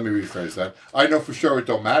me rephrase that. I know for sure it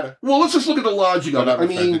don't matter. Well, let's just look at the logic of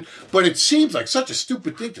it. But it seems like such a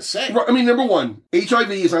stupid thing to say. I mean, number one,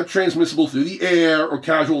 HIV is not transmissible through the air or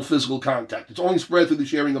casual physical contact. It's only spread through the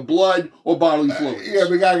sharing of blood or bodily fluids. Yeah,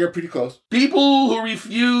 we gotta get pretty close. People who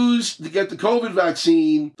refuse to get the COVID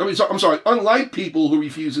vaccine. Unlike people who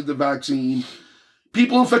refuse the vaccine.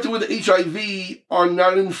 People infected with HIV are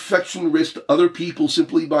not an infection risk to other people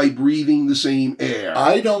simply by breathing the same air.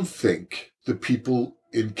 I don't think the people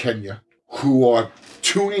in Kenya who are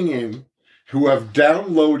tuning in, who have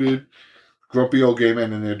downloaded Grumpy Old Gay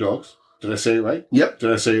Men and Their Dogs, did I say it right? Yep.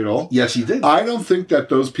 Did I say it all? Yes, you did. I don't think that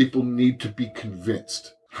those people need to be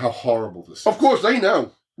convinced how horrible this is. Of course, they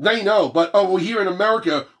know. They know, but here in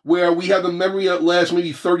America, where we have the memory that lasts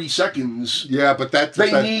maybe 30 seconds, yeah, but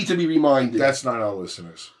they need to be reminded. That's not our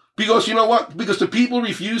listeners. Because you know what? Because the people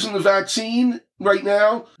refusing the vaccine right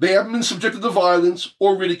now, they haven't been subjected to violence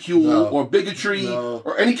or ridicule or bigotry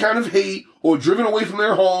or any kind of hate or driven away from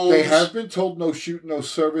their homes. They have been told no shoot, no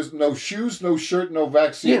service, no shoes, no shirt, no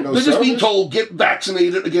vaccine, no they're service. Just being told, get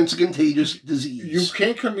vaccinated against a contagious disease. You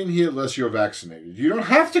can't come in here unless you're vaccinated. You don't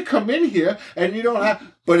have to come in here, and you don't have...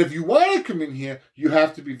 But if you want to come in here, you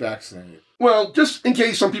have to be vaccinated. Well, just in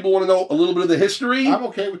case some people want to know a little bit of the history. I'm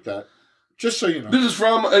okay with that. Just so you know. This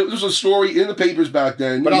is a story in the papers back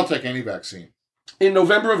then. But I'll take any vaccine. In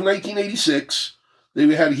November of 1986, they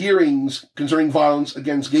had hearings concerning violence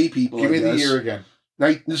against gay people. Give me the year again.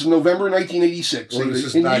 This is November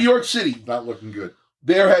 1986. In New York City. Not looking good.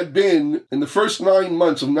 There had been, in the first 9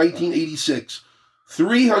 months of 1986,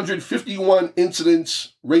 351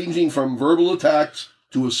 incidents ranging from verbal attacks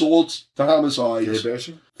to assaults to homicides. Gay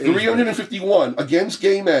bashing? 351 against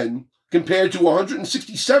gay men compared to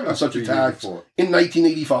 167 such attacks in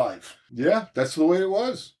 1985. Yeah, that's the way it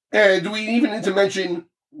was. And do we even need to mention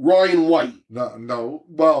Ryan White? No.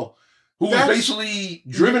 Well, who was basically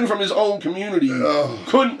driven from his own community.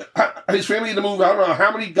 His family had to move, I don't know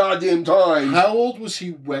how many goddamn times. How old was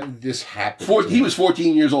he when this happened? He was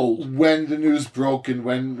 14 years old. When the news broke and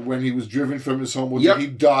when he was driven from his home, did he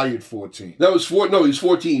die at 14? That was he was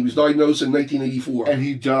 14. He was diagnosed in 1984. And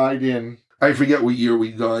he died in... I forget what year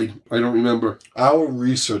we died. I don't remember. Our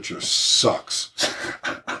researcher sucks.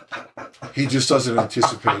 He just doesn't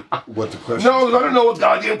anticipate what the question is. No, I don't know what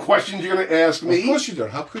goddamn questions you're going to ask me. Of course you don't.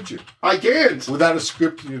 How could you? I can't. Without a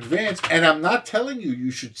script in advance. And I'm not telling you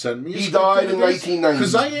should send me a script. He died in 1990.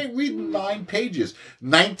 Because I ain't reading 9 pages.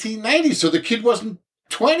 1990, so the kid wasn't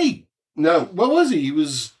 20. No. What was he? He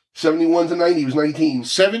was... 71 to 90, he was 19.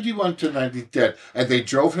 71 to 90 dead. And they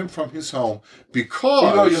drove him from his home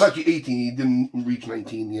because... No, he was actually 18. He didn't reach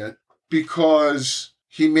 19 yet. Because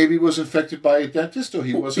he maybe was infected by a dentist, or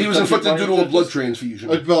he was infected due to a blood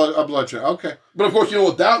transfusion. A blood transfusion, okay. But of course, you know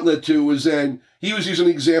what that led to was then he was using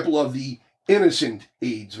an example of the innocent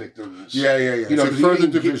AIDS victims. Yeah. You know, further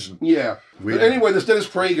division. But anyway, this Dennis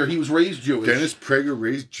Prager, he was raised Jewish. Dennis Prager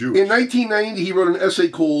raised Jewish. In 1990, he wrote an essay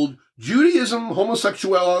called Judaism,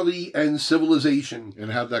 Homosexuality, and Civilization.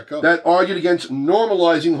 And how'd that go? That argued against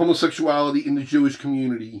normalizing homosexuality in the Jewish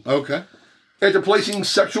community. Okay. After placing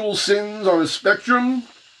sexual sins on a spectrum,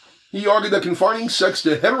 he argued that confining sex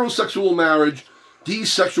to heterosexual marriage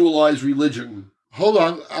desexualized religion. Hold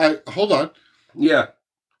on. Yeah.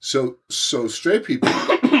 So straight people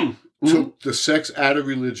took the sex out of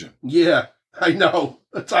religion. Yeah, I know.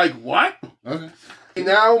 It's like, what? Okay.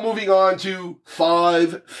 Now moving on to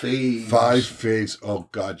 5 faves. 5 faves. Oh,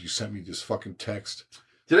 God, you sent me this fucking text.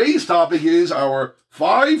 Today's topic is our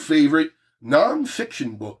 5 favorite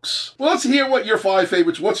non-fiction books. Well, let's hear what your 5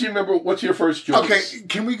 favorites. What's your first choice? Okay,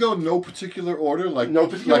 can we go no particular order? Like no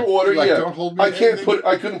particular order, yeah. Don't hold me. I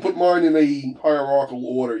couldn't put mine in a hierarchical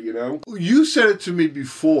order, you know? You said it to me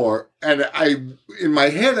before, and in my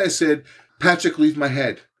head I said, Patrick, leave my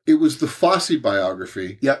head. It was the Fosse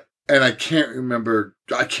biography. Yep. And I can't remember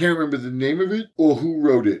the name of it or who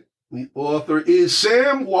wrote it. The author is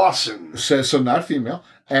Sam Wasson. So not female.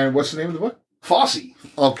 And what's the name of the book? Fosse.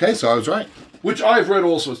 Okay, so I was right. Which I've read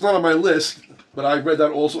also. It's not on my list, but I've read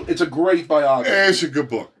that also. It's a great biography. It's a good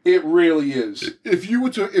book. It really is. If you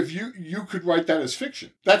could write that as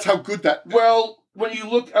fiction. That's how good that. Well, when you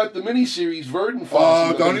look at the miniseries Verdun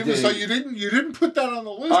Fosse, don't even say you didn't put that on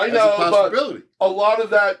the list. I know, as a possibility. But a lot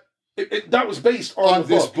of that. That was based on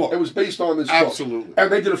this book. It was based on this book. Absolutely. And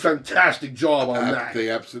they did a fantastic job on that. They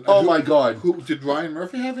absolutely. Oh, my God. Did Ryan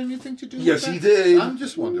Murphy have anything to do with that? Yes, he did. I'm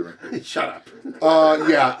just wondering. Shut up.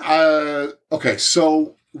 Okay,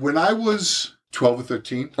 so when I was 12 or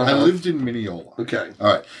 13, I lived in Mineola. Okay.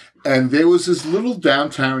 All right. And there was this little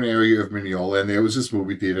downtown area of Mineola, and there was this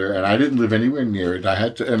movie theater, and I didn't live anywhere near it.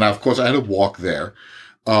 And of course, I had to walk there.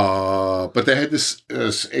 But they had this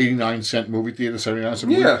 89-cent movie theater,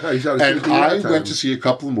 79-cent movie. Yeah, and I went to see a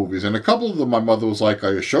couple of movies, and a couple of them, my mother was like,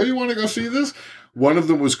 "Are you sure you want to go see this?" One of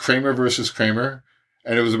them was Kramer versus Kramer,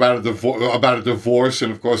 and it was about a divorce.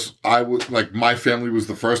 And of course, my family was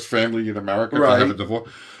the first family in America to have a divorce.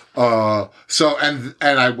 So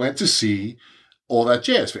I went to see all that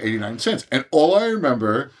jazz for 89 cents, and all I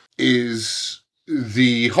remember is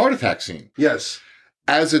the heart attack scene. Yes,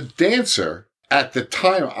 as a dancer. At the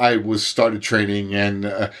time, I started training, and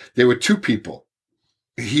there were 2 people.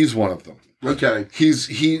 He's one of them. Okay.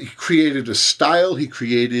 He created a style. He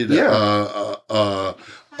created a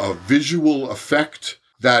visual effect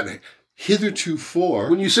that hitherto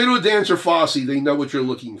when you say to a dancer Fosse, they know what you're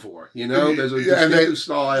looking for. You know, there's a distinctive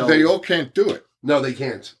style. They all can't do it. No, they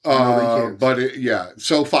can't. No, they can't.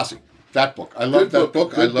 So Fosse. That book. I love that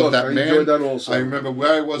book. I love that man. I enjoyed that also. I remember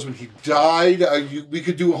where I was when he died. We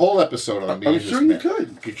could do a whole episode on me. I'm sure you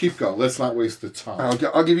could. Keep going. Let's not waste the time.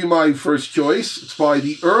 I'll give you my first choice. It's by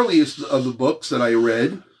the earliest of the books that I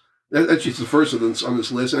read. Actually, it's the first of them on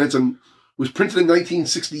this list, and it was printed in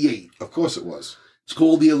 1968. Of course it was. It's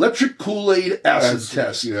called The Electric Kool-Aid Acid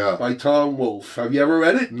Test by Tom Wolfe. Have you ever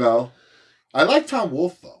read it? No. I like Tom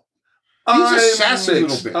Wolfe, though. He's a sassy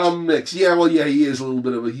little bitch. I'm mixed. Yeah, well, yeah, he is a little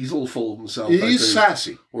bit of he's a little full of himself. He's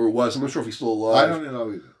sassy. Or was. I'm not sure if he's still alive. I don't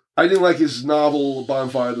know either. I didn't like his novel,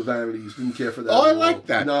 Bonfire of the Vanities. Didn't care for that. Oh, I like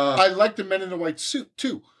that. Nah. I like the Men in the White Suit,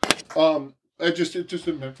 too. It just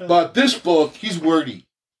But this book... He's wordy.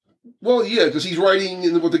 Well, yeah, because he's writing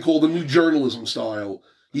in what they call the new journalism style.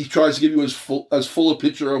 He tries to give you as full a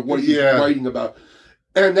picture of what he's writing about.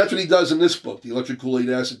 And that's what he does in this book, The Electric Kool-Aid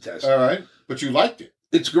Acid Test. All right. But you liked it.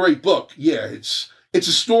 It's a great book. Yeah, It's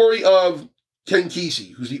a story of Ken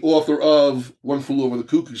Kesey, who's the author of One Flew Over the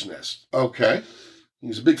Cuckoo's Nest. Okay.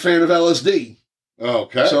 He's a big fan of LSD.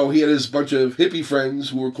 Okay. So he had his bunch of hippie friends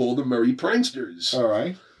who were called the Merry Pranksters. All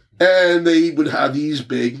right. And they would have these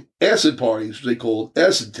big acid parties, which they called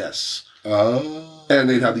acid tests. Oh. And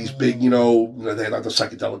they'd have these big, they had like the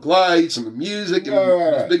psychedelic lights and the music and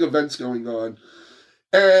these big events going on.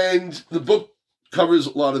 And the book covers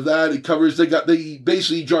a lot of that. It covers, they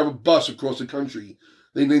basically drive a bus across the country.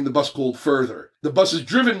 They named the bus called Further. The bus is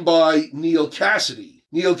driven by Neal Cassady.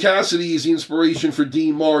 Neal Cassady is the inspiration for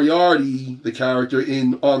Dean Moriarty, the character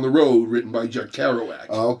in On the Road, written by Judd Kerouac.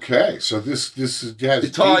 Okay, so this has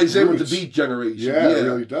it ties in with the Beat Generation. Yeah, it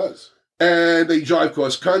really does. And they drive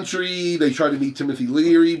cross country. They try to meet Timothy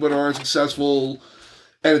Leary, but aren't successful.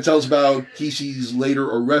 And it tells about Kesey's later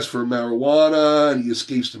arrest for marijuana, and he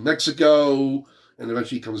escapes to Mexico, and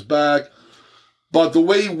eventually comes back. But the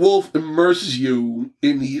way Wolfe immerses you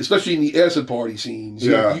especially in the acid party scenes,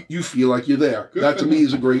 you feel like you're there. Good that to me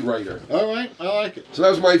is a great writer. All right, I like it. So that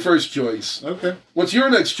was my first choice. Okay. What's your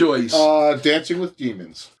next choice? Dancing with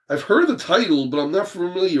Demons. I've heard the title, but I'm not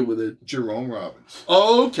familiar with it. Jerome Robbins.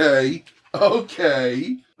 Okay.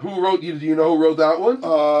 Who wrote you? Do you know who wrote that one?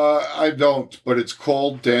 I don't, but it's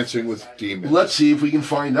called Dancing with Demons. Let's see if we can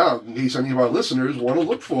find out, in case any of our listeners want to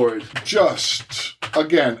look for it. Just,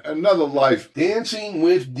 again, another life. Dancing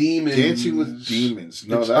with Demons. Dancing with Demons.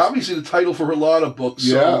 No, it's that's obviously the title for a lot of books.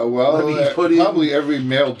 Yeah, so well, probably every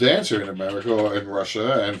male dancer in America or in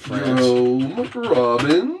Russia and France. Jerome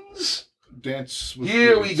Robbins. Dance with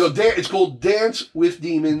Here Demons. we go. It's called Dance with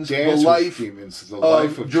Demons. Dance the with Life Demons. The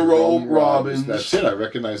Life of Jerome Robbins. That's it. I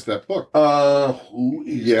recognize that book. Who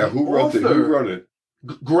is who wrote it? Who wrote it?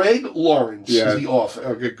 Greg Lawrence is the author.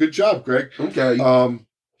 Okay, good job, Greg. Okay.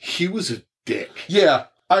 He was a dick. Yeah.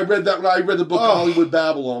 I read that when I read the book Hollywood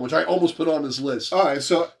Babylon, which I almost put on this list. All right,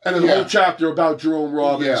 so and a whole chapter about Jerome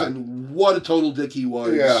Robbins and what a total dick he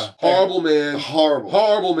was. Yeah. Horrible man.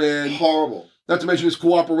 Horrible man. Horrible. Not to mention his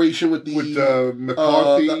cooperation with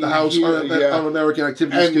McCarthy, the House Un-American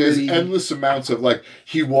Activities and Committee. There's endless amounts of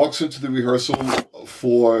he walks into the rehearsal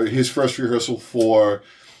for his first rehearsal for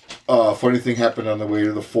Funny Thing Happened on the Way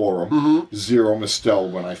to the Forum. Mm-hmm. Zero Mistel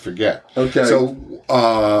when I forget. Okay. So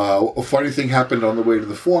a Funny Thing Happened on the Way to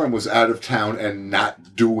the Forum was out of town and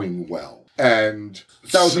not doing well. And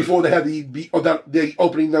that was before they had the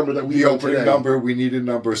opening number that we the opening number. We need a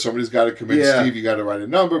number. Somebody's got to come in. Yeah. Steve, you got to write a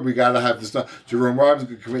number. We got to have this. Jerome Robbins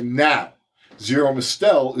could come in now. Zero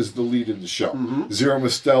Mistel is the lead in the show. Mm-hmm. Zero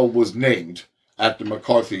Mistel was named at the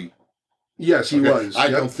McCarthy. Yes, he was. I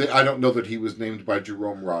don't know that he was named by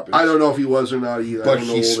Jerome Robbins. I don't know if he was or not either. But I don't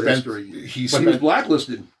know all the history. He was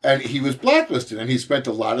blacklisted. And he was blacklisted, and he spent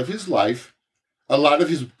a lot of his life. A lot of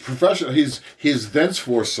his professional, his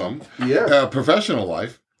thenceforth professional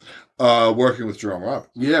life, working with Jerome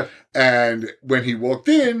Robbins. Yeah. And when he walked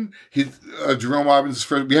in, Jerome Robbins'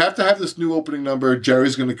 first, we have to have this new opening number.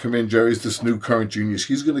 Jerry's going to come in. Jerry's this new current genius.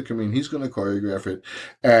 He's going to come in. He's going to choreograph it.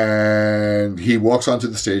 And he walks onto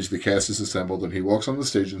the stage. The cast is assembled, and he walks on the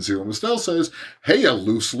stage, and Zero Mistel says, "Hey, you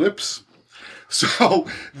loose lips." So,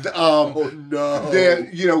 his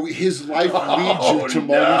life leads you to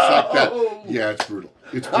moments like that. Yeah, it's brutal.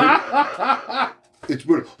 It's brutal. It's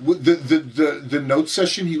brutal. The note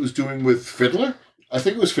session he was doing with Fiddler, I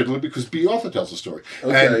think it was Fiddler because B. Arthur tells the story.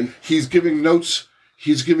 Okay. And he's giving notes,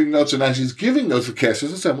 and as he's giving notes, the cast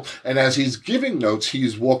is assembled, and as he's giving notes,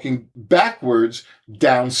 he's walking backwards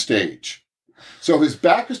downstage. So his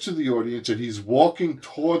back is to the audience, and he's walking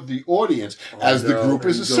toward the audience as the group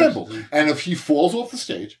is assembled. And if he falls off the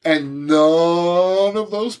stage, and none of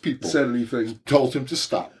those people said anything, told him to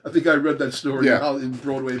stop. I think I read that story in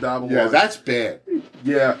Broadway Babylon. Yeah, that's bad.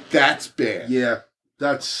 Yeah, that's bad. Yeah,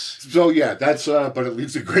 that's so. Yeah, that's. But it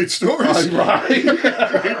leads to great stories. Right.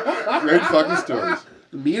 great fucking stories.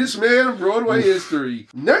 The meanest man in Broadway history.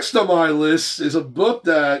 Next on my list is a book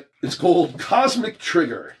that is called Cosmic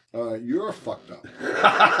Trigger. You're fucked up.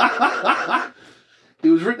 It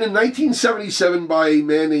was written in 1977 by a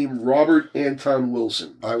man named Robert Anton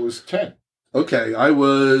Wilson. I was 10. Okay, I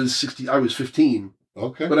was 15.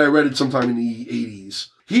 Okay. But I read it sometime in the 80s.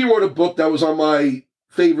 He wrote a book that was on my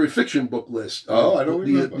favorite fiction book list. I don't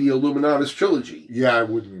remember. The Illuminatus trilogy. Yeah, I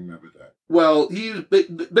wouldn't remember that. Well,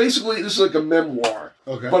 basically, this is like a memoir.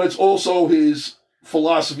 Okay. But it's also his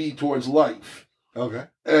philosophy towards life. Okay.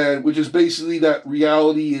 And which is basically that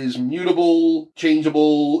reality is mutable,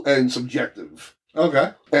 changeable, and subjective.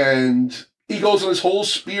 Okay. And he goes on this whole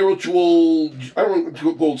spiritual, I don't want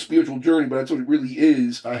to call it spiritual journey, but that's what it really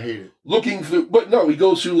is. I hate it. Looking through, but no, he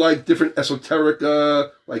goes through like different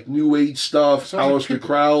esoterica, like New Age stuff, Aleister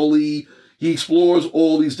Crowley. he explores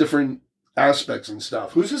all these different aspects and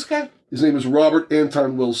stuff. Who's this guy? His name is Robert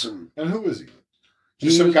Anton Wilson. And who is he?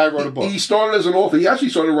 Just some guy wrote a book. He started as an author. He actually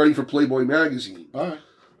started writing for Playboy magazine. All right.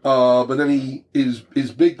 But then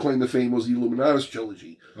his big claim to fame was the Illuminatus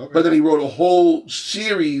trilogy. Okay. But then he wrote a whole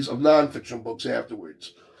series of nonfiction books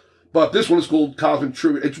afterwards. But this one is called Cosmic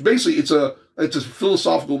Trigger. It's a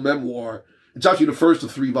philosophical memoir. It's actually the first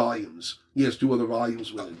of 3 volumes. He has 2 other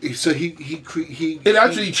volumes with it. So It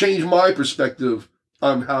actually changed my perspective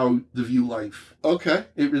on how to view life. Okay.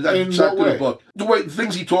 That's exactly the book. The way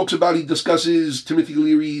things he talks about, he discusses Timothy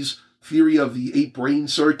Leary's theory of the 8 brain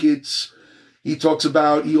circuits. He talks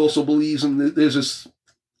about, he also believes in, there's this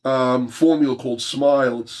formula called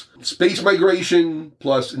SMILE. It's space migration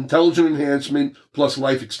plus intelligent enhancement plus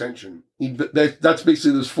life extension. That's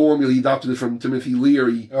basically this formula. He adopted it from Timothy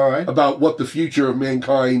Leary. All right. About what the future of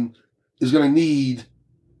mankind is going to need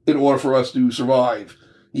in order for us to survive.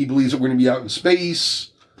 He believes that we're going to be out in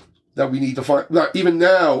space, that we need to find... Even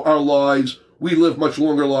now, our lives, we live much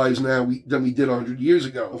longer lives now than we did 100 years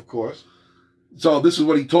ago. Of course. So this is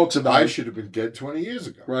what he talks about. I should have been dead 20 years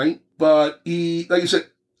ago. Right? But he, like I said,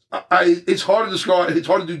 it's hard to describe, it's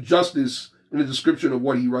hard to do justice in a description of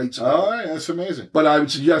what he writes about. All right, that's amazing. But I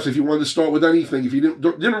would suggest if you wanted to start with anything, if you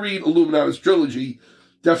didn't read Illuminatus trilogy,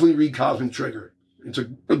 definitely read Cosmic Trigger. It's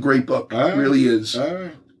a great book. It really is. All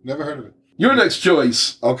right. Never heard of it. Your next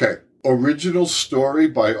choice. Okay. Original story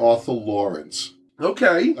by Arthur Lawrence.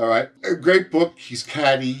 Okay. All right. A great book. He's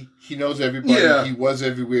catty. He knows everybody. Yeah. He was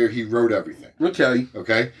everywhere. He wrote everything. Okay.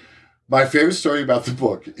 Okay. My favorite story about the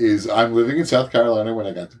book is I'm living in South Carolina when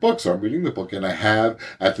I got the book, so I'm reading the book, and I have,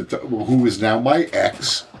 at the time, who is now my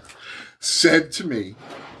ex, said to me,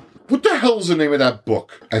 "What the hell is the name of that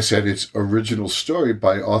book?" I said, "It's Original Story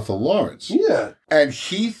by Arthur Lawrence." Yeah. And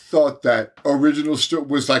he thought that original story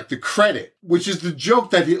was like the credit, which is the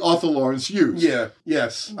joke that Arthur Lawrence used. Yeah.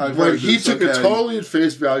 Yes. But he took it totally at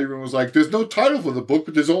face value and was like, "There's no title for the book,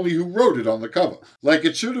 but there's only who wrote it on the cover." Like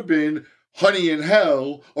it should have been Honey in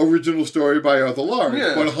Hell, Original Story by Arthur Lawrence.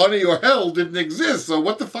 Yeah. But Honey or Hell didn't exist, so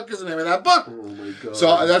what the fuck is the name of that book? Oh my God.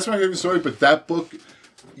 So that's my favorite story, but that book...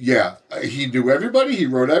 Yeah, he knew everybody. He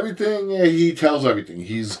wrote everything. He tells everything.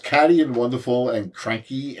 He's catty and wonderful and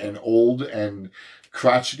cranky and old and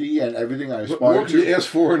crotchety and everything I aspire to. What can you ask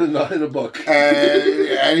for in a book?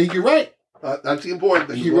 And he can write. That's the important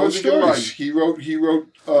thing. He wrote stories. He wrote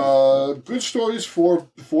good stories for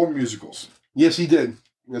musicals. Yes, he did.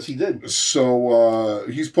 Yes, he did. So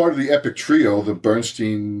he's part of the epic trio, the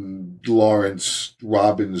Bernstein, Lawrence,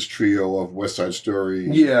 Robbins trio of West Side Story.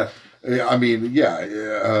 Yeah. I mean,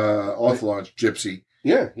 Arthur Lawrence, Gypsy.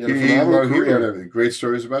 Yeah, he wrote everything. Great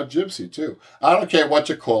stories about Gypsy too. I don't care what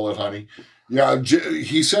you call it, honey. Yeah,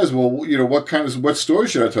 he says, well, what story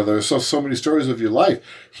should I tell? There are so many stories of your life.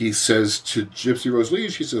 He says to Gypsy Rose Lee,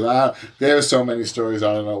 she says, there are so many stories.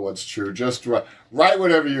 I don't know what's true. Just write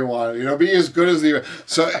whatever you want. Be as good as the.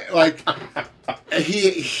 So like,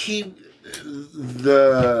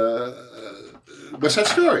 the West Side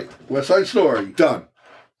Story. West Side Story. Done.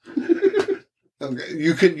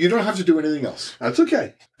 Okay. You don't have to do anything else. That's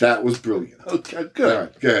okay. That was brilliant. Okay, good. All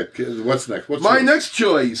right, good. What's next? My next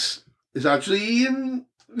choice is actually in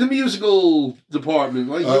the musical department,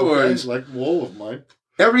 like yours. Like all of mine.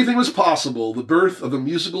 Everything Was Possible, The Birth of the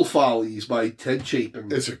Musical Follies by Ted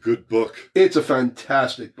Chapin. It's a good book. It's a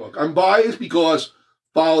fantastic book. I'm biased because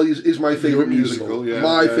Follies is my favorite musical.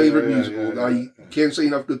 My favorite musical. I can't say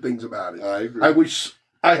enough good things about it. I agree. I wish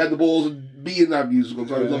I had the balls to be in that musical,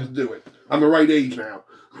 so I'd love to do it. I'm the right age now.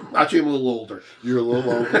 Actually, I'm a little older. You're a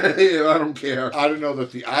little older? Yeah, I don't care. I don't know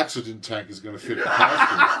that the oxygen tank is going to fit the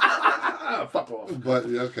costume. Fuck off. But,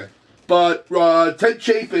 okay. But Ted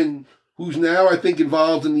Chapin, who's now, I think,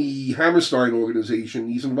 involved in the Hammerstein organization.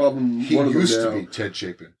 He's involved in one of them now. He used to be Ted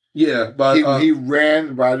Chapin. Yeah, but... he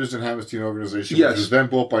ran Rodgers and Hammerstein organization, which was then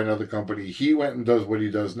bought by another company. He went and does what he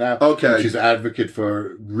does now. Okay. Which is advocate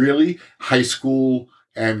for really high school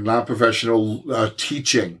and non-professional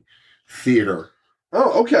teaching theater.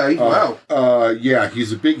 Oh, okay. Wow. Yeah,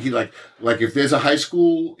 he's a big... like if there's a high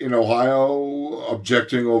school in Ohio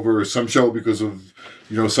objecting over some show because of...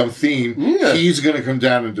 some theme, he's going to come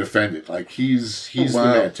down and defend it. Like, he's the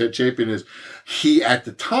man. Ted Chapin is... He, at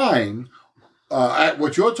the time...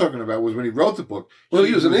 what you're talking about was when he wrote the book. Well,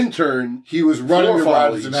 he was an intern. He was running the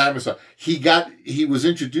Rodgers and Hammerstein. He was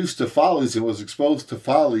introduced to Follies and was exposed to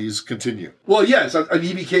Follies Continue. Well, yes,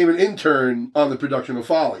 he became an intern on the production of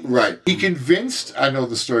Follies. Right. He convinced. I know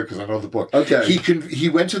the story because I know the book. Okay. He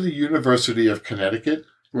went to the University of Connecticut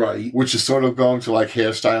Right. Which is sort of going to like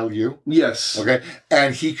Hairstyle You. Yes. Okay.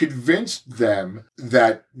 And he convinced them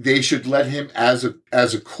that they should let him as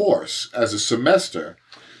a course, as a semester,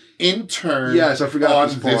 intern I forgot on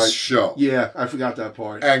this part. this show. Yeah, I forgot that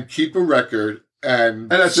part. And keep a record and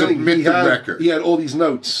that's submit the record. He had all these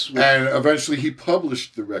notes. And eventually he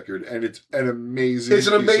published the record, and it's an amazing piece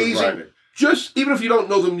of writing. Just, even if you don't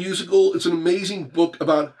know the musical, it's an amazing book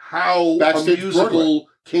about how Backstage a musical Broadway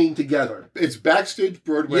came together. It's Backstage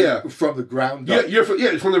Broadway from the ground up.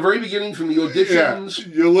 From the very beginning, from the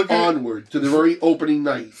auditions you're looking onward to the very opening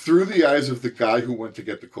night. Through the eyes of the guy who went to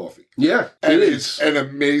get the coffee. Yeah, and it's an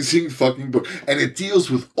amazing fucking book. And it deals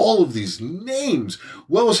with all of these names.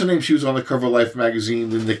 What was her name? She was on the cover of Life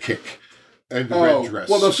magazine in the Kick. And the red dress.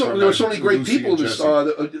 Well, there were so many great people in this.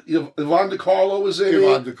 Yvonne DiCarlo was in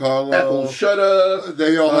Yvonne DiCarlo. Ethel Shutter.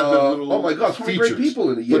 They all had their little oh my God, so many great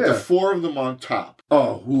people in it. Yeah. But the four of them on top.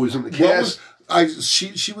 Oh, who was in the cast?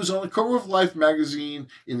 She was on the cover of Life magazine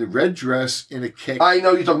in the red dress in a Kick. I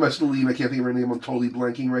know you're talking about Celine. I can't think of her name. I'm totally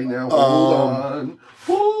blanking right now. Hold on.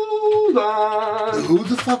 Who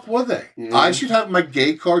the fuck were they? Yeah. I should have my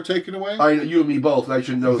gay card taken away. You and me both. I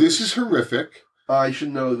should know this. This is horrific. I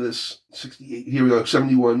should know this. 68. Here we go.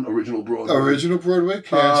 71 original Broadway. Original Broadway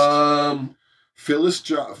cast.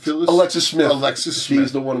 Phyllis. Alexis Smith.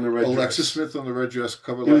 She's the one in the red dress. Alexis Smith on the red dress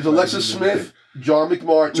cover. It was Alexis Smith, John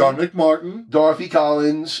McMartin, Dorothy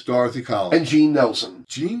Collins, and Gene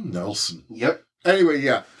Nelson. Yep. Anyway,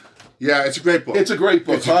 yeah, it's a great book. It's a great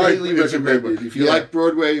book. Highly recommended. If you like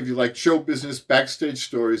Broadway, if you like show business, backstage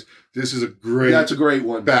stories, this is a great. That's a great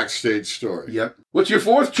one. Backstage story. Yep. What's your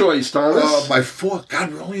fourth choice, Thomas? My fourth.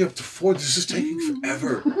 God, we're only up to 4. This is taking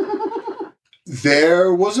forever.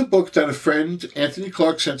 There was a book that a friend, Anthony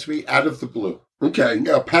Clark, sent to me out of the blue. Okay.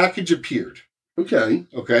 A package appeared. Okay.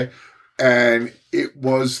 And it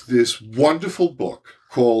was this wonderful book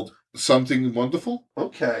called Something Wonderful.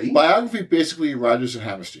 Okay. Biography, basically, Rodgers and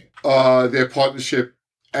Hammerstein. Their partnership.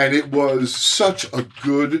 And it was such a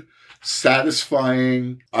good,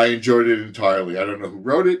 satisfying. I enjoyed it entirely. I don't know who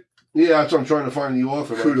wrote it. Yeah, that's what I'm trying to find the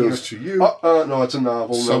author. Kudos to you. No, it's a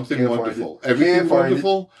novel. Something Wonderful. Everything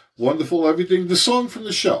Wonderful. Wonderful everything. The song from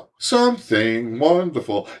the show. Something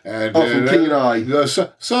Wonderful. And from King and I.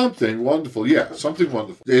 Something Wonderful. Yeah, Something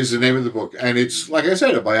Wonderful is the name of the book. And it's, like I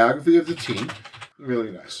said, a biography of the team.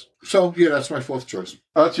 Really nice. So, yeah, that's my fourth choice.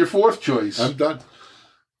 That's your fourth choice. I'm done.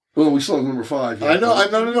 Well, we still have number 5. I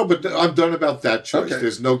know, but I'm done about that choice. Okay.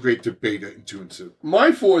 There's no great debate in 2 and 2.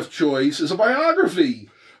 My fourth choice is a biography.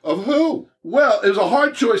 Of who? Well, it was a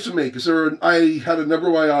hard choice to make because I had a number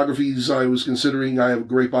of biographies I was considering. I have a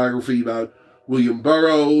great biography about William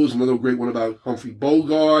Burroughs, another great one about Humphrey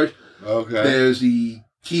Bogart. Okay. There's the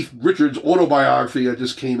Keith Richards autobiography that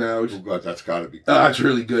just came out. Oh, God, that's got to be good. That's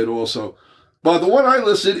really good also. But the one I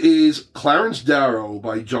listed is Clarence Darrow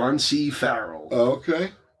by John C. Farrell.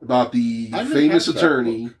 Okay. About the famous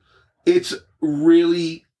attorney. It's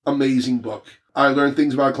really amazing book. I learned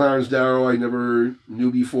things about Clarence Darrow I never knew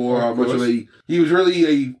before. How much of he was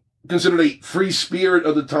really considered a free spirit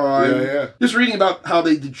of the time. Yeah. Just reading about how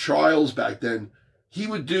they did trials back then. He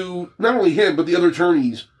would do, not only him, but the other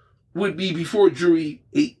attorneys would be before a jury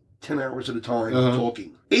 8-10 hours at a time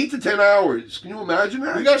talking. 8 to 10 hours. Can you imagine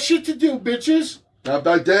that? We got shit to do, bitches. Not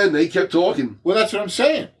back then. They kept talking. Well, that's what I'm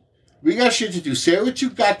saying. We got shit to do. Say what you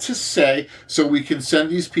got to say so we can send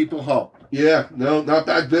these people home. Yeah. No, not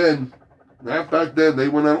back then. Not back then. They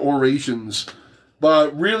went on orations.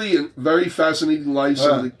 But really a very fascinating life.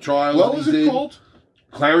 Some of the trials what was it called?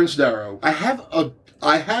 Clarence Darrow. I have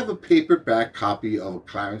a paperback copy of a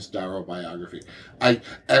Clarence Darrow biography.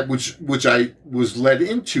 Which I was led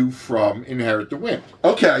into from Inherit the Wind.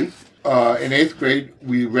 Okay. In 8th grade,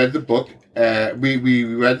 we read the book. We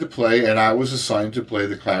read the play, and I was assigned to play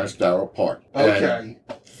the Clarence Darrow part. Okay. And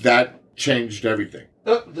that changed everything.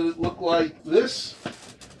 Did it look like this?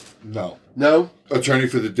 No. No? Attorney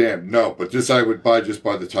for the Damned. No, but this I would buy just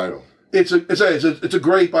by the title. It's a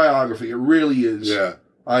great biography. It really is. Yeah.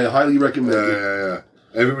 I highly recommend it.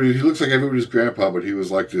 Yeah. He looks like everybody's grandpa, but he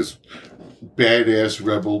was like this badass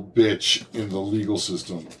rebel bitch in the legal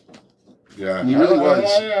system. Yeah. He really was.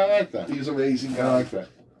 I like that. He's amazing guy. I like that.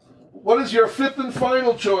 What is your fifth and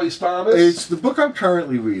final choice, Thomas? It's the book I'm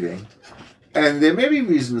currently reading, and there may be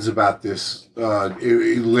reasons about this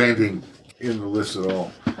landing in the list at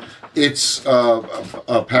all. It's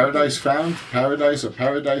a Paradise Found, Paradise, a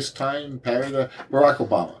Paradise Time, Barack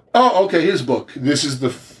Obama. Oh, okay, his book. This is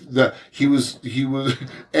he was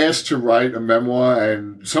asked to write a memoir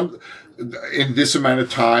and in this amount of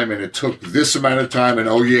time, and it took this amount of time, and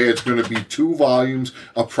it's going to be 2 volumes,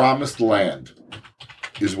 A Promised Land.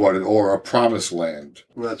 is what it, or A Promised Land.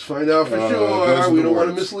 Let's find out for sure. We don't want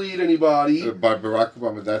to mislead anybody. By Barack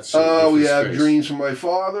Obama. That's we have Dreams from My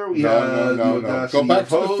Father. No. Go back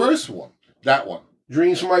to the first one. That one.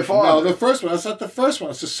 Dreams from My Father. No, the first one. That's not the first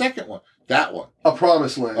one. It's the second one. That one. A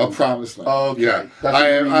Promised Land. A Promised Land. Oh, okay. Yeah. I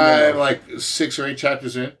am like 6 or 8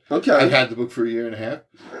 chapters in. Okay. I've had the book for a year and a half.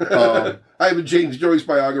 I have a James Joyce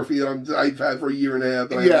biography that I've had for a year and a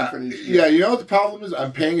half. I haven't finished yet. Yeah, you know what the problem is?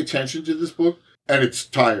 I'm paying attention to this book, and it's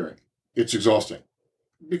tiring. It's exhausting.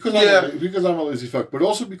 Because I'm a lazy fuck, but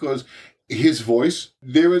also because his voice,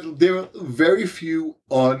 there are very few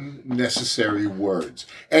unnecessary words.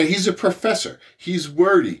 And he's a professor. He's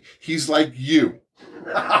wordy. He's like you.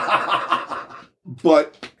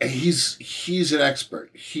 But he's an expert.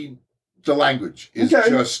 The language is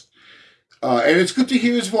just and it's good to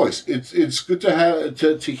hear his voice. It's good to have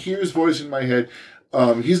to hear his voice in my head.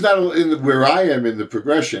 He's not where I am in the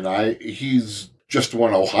progression. He's just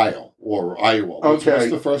won Ohio or Iowa. What's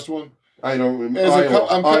the first one? I don't remember.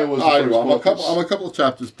 I'm a couple of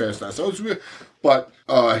chapters past that. So it's weird. But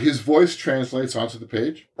his voice translates onto the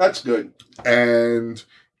page. That's good. And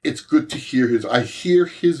it's good to hear I hear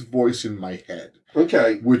his voice in my head.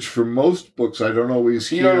 Okay. Which for most books, I don't always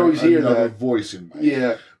hear another voice in my head.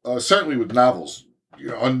 Yeah. Certainly with novels,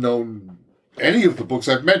 unknown, any of the books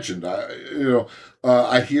I've mentioned,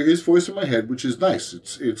 I hear his voice in my head, which is nice.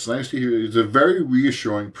 It's nice to hear. It's a very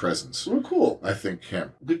reassuring presence. Oh, cool. I think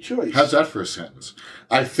him. Good choice. How's that for a sentence?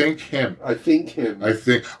 I think him. I think him. I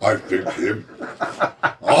think him. I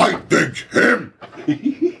think him.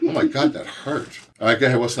 Oh my God, that hurt. All right, go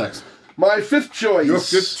ahead. What's next? My fifth choice. Your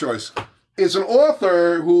fifth choice is an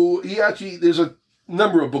author who there's a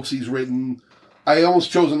number of books he's written. I almost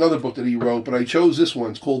chose another book that he wrote, but I chose this one.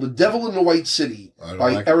 It's called The Devil in the White City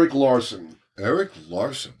by Eric Larson. Eric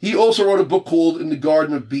Larson. He also wrote a book called In the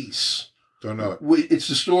Garden of Beasts. Don't know it. It's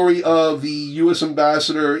the story of the U.S.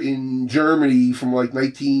 ambassador in Germany from like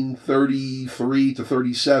 1933 to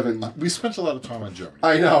 37. We spent a lot of time on Germany.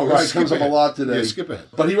 I know, right? It comes up a lot today. Yeah, skip ahead.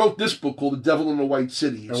 But he wrote this book called The Devil in the White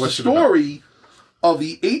City. It's the story of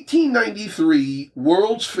the 1893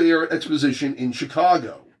 World's Fair Exposition in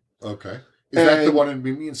Chicago. Okay. Is that the one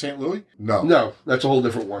in St. Louis? No. No, that's a whole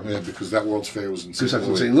different one. Yeah, because that World's Fair was in St. Louis. Because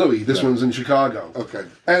that's in St. Louis. This one's in Chicago. Okay.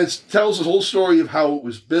 And it tells the whole story of how it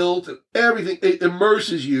was built and everything. It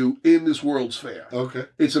immerses you in this World's Fair. Okay.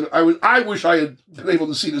 I wish I had been able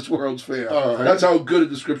to see this World's Fair. All right. That's how good a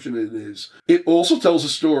description it is. It also tells the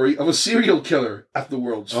story of a serial killer at the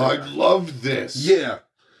World's Fair. I love this. Yeah.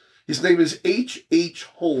 His name is H.H.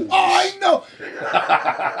 Holmes. I know.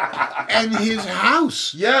 And his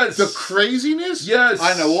house. Yes. The craziness. Yes.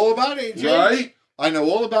 I know all about H.H. Right? I know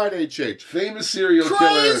all about H.H. Famous serial killer.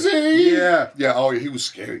 Crazy. Yeah. Yeah. Oh, he was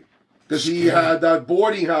scary. Because he had that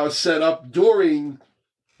boarding house set up during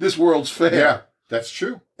this World's Fair. Yeah, that's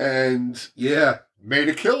true. And, made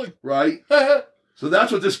a killing. Right? So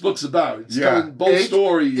that's what this book's about. It's telling both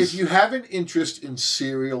stories. If you have an interest in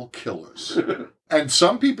serial killers, and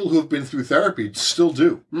some people who've been through therapy still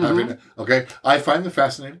do. Okay, I find them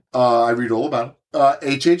fascinating. I read all about it.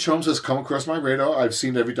 H.H. Holmes has come across my radar. I've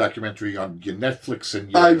seen every documentary on your Netflix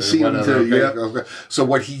and I've seen them too. Okay. So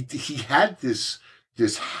what he had this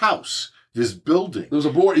house. This building. There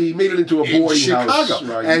was he made it into a boarding house. Chicago.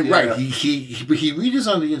 Right. And he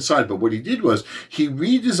redesigned the inside, but what he did was he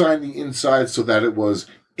redesigned the inside so that it was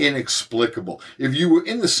inexplicable. If you were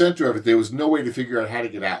in the center of it, there was no way to figure out how to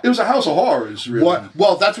get out. It was a house of horrors, really.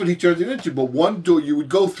 Well, that's what he turned it into, but one door, you would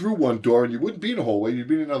go through one door and you wouldn't be in a hallway, you'd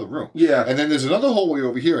be in another room. Yeah. And then there's another hallway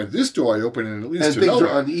over here, and this door I open and it leads to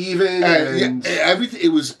nowhere. And things are uneven. And everything,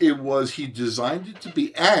 it was, he designed it to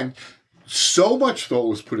be, and so much thought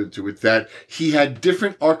was put into it that he had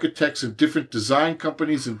different architects and different design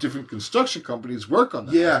companies and different construction companies work on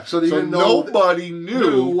that. Yeah, so nobody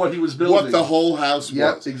knew what he was building, what the whole house was.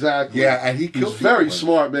 Yep, exactly. Yeah, and he killed people. Very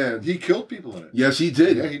smart man. He killed people in it. Yes, he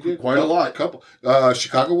did. Yeah, he did. Quite a lot. A couple.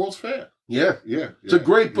 Chicago World's Fair. Yeah. It's a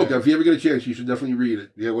great book. If you ever get a chance, you should definitely read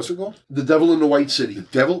it. Yeah, what's it called? The Devil in the White City. The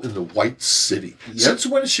Devil in the White City. Yep. Since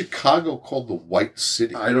when is Chicago called the White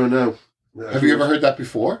City? I don't know. Have you ever heard that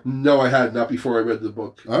before? No, I had not before I read the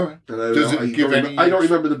book. All right. I don't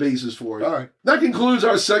remember the basis for it. All right. That concludes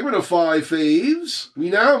our segment of 5 faves. We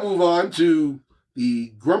now move on to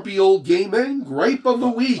the Grumpy Old Gay Men Gripe of the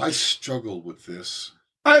Week. I struggled with this.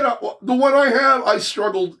 The one I have, I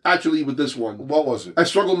struggled actually with this one. What was it? I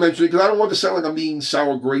struggled mentioning it because I don't want to sound like I'm eating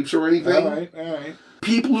sour grapes or anything. All right.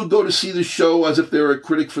 People who go to see the show as if they're a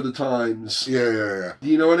critic for the Times. Yeah. Do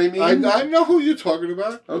you know what I mean? I know who you're talking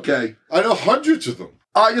about. Okay. I know hundreds of them.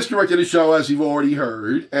 I just directed a show, as you've already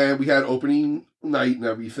heard, and we had opening night and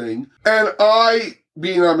everything. And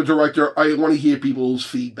I'm a director, I want to hear people's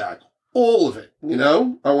feedback. All of it, you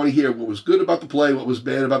know? I want to hear what was good about the play, what was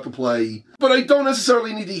bad about the play. But I don't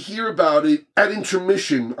necessarily need to hear about it at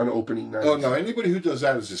intermission on opening night. Oh, no. Anybody who does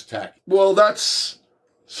that is just tacky. Well, that's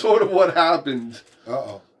sort of what happened.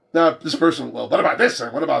 Uh-oh. Now, this person, well, what about this?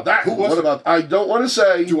 And what about that? Who was what it? about... I don't want to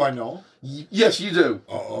say... Do I know? Yes, you do.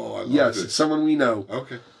 Oh, I love yes, this. it's someone we know.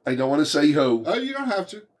 Okay. I don't want to say who. You don't have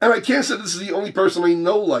to. And I can't say this is the only person I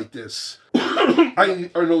know like this. I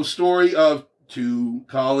know a story of two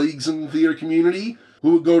colleagues in the theater community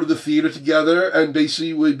who would go to the theater together and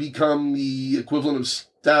basically would become the equivalent of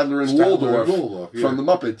Statler and Waldorf from the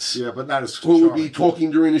Muppets. Yeah, but not as who would be talking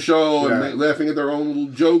during the show Yeah. and laughing at their own little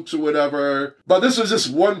jokes or whatever. But this was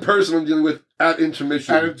just one person I'm dealing with at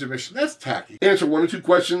intermission. At intermission. That's tacky. Answer one or two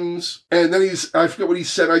questions. And then I forget what he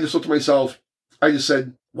said. I just thought to myself, I just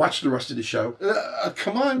said, watch the rest of the show.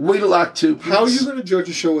 Come on. Wait till Act 2. Please. How are you going to judge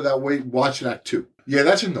a show without watching Act 2? Yeah,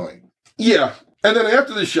 that's annoying. Yeah. And then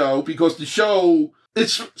after the show, because the show,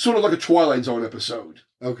 it's sort of like a Twilight Zone episode.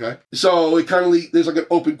 Okay. So it kind of there's like an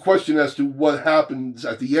open question as to what happens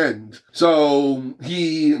at the end. So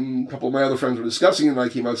he and a couple of my other friends were discussing it, and I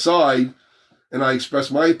came outside, and I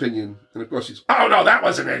expressed my opinion. And of course he's, oh no, that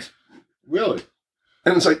wasn't it. Really?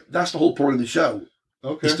 And it's like, that's the whole point of the show.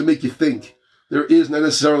 Okay. Is to make you think. There is not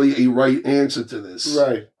necessarily a right answer to this.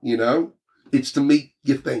 Right. You know? It's to make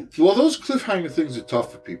you think. Well, those cliffhanger things are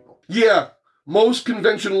tough for people. Yeah. Most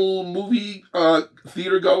conventional movie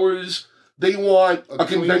theater goers, they want a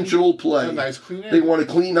conventional play. A nice, clean ending. They want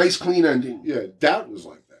a nice, clean ending. Yeah, Doubt was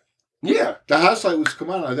like that. Yeah. The house light was come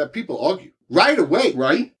on like that. People argue. Right away.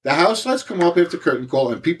 Right? The house lights come up after curtain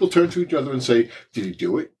call, and people turn to each other and say, did he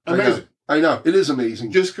do it? Amazing. I know. It is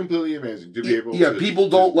amazing. Just completely amazing to be able to... Yeah, people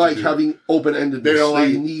don't like having open-endedness. They don't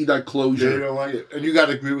like it. Need that closure. They don't like it. And you got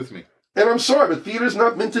to agree with me. And I'm sorry, but theater's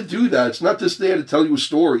not meant to do that. It's not just there to tell you a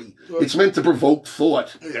story. It's meant to provoke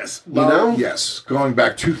thought. Yes. You know? Yes. Going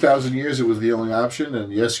back 2,000 years, it was the only option,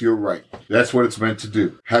 and yes, you're right. That's what it's meant to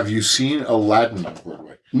do. Have you seen Aladdin on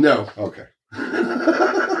Broadway? No. Okay.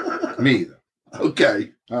 Me either.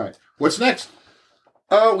 Okay. All right. What's next?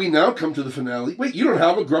 We now come to the finale. Wait, you don't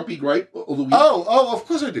have a grumpy gripe of the week? Oh, of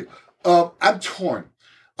course I do. I'm torn.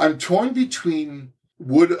 I'm torn between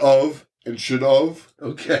would of and should of.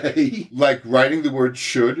 Okay. Like writing the word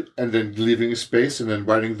should and then leaving a space and then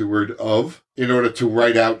writing the word of in order to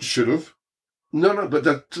write out should have. No, but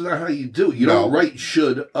that's not how you do it. You don't write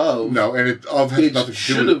should of. No, and it of has nothing to do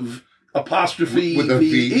should have apostrophe with a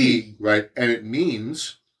V-E. right? And it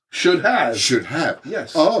means should have. Should have.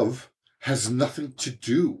 Yes. Of has nothing to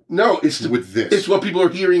do with this. It's what people are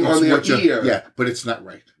hearing on their ear. Yeah, but it's not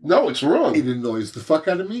right. No, it's wrong. It annoys the fuck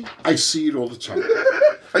out of me. I see it all the time.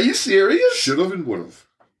 Are you serious? Should have and would have.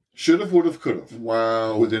 Should have, would have, could have.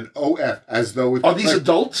 Wow. With an OF, as though it's... Are these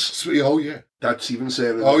adults? Oh, yeah. That's even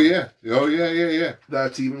sadder. Oh, yeah. Oh, yeah.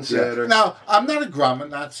 That's even sadder. Yeah. Now, I'm not a grammar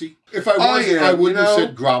Nazi. If I was, I wouldn't have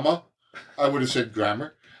said grammar. I would have said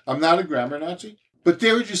grammar. I'm not a grammar Nazi. But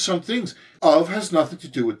there are just some things. Of has nothing to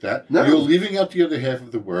do with that. No. You're leaving out the other half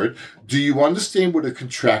of the word. Do you understand what a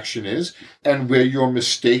contraction is and where your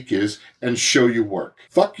mistake is and show your work?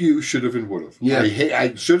 Fuck you, should have and would have. Yeah.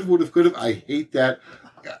 I should have, would have, could have. I hate that.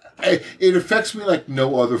 It affects me like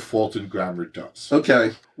no other fault in grammar does.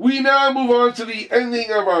 Okay. We now move on to the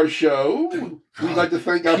ending of our show. We'd like to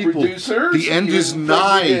thank our producers. The end is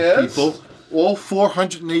nigh, people. All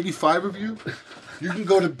 485 of you. You can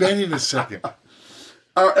go to bed in a second.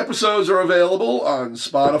 Our episodes are available on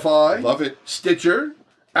Spotify. Love it. Stitcher.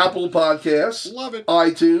 Apple Podcasts. Love it.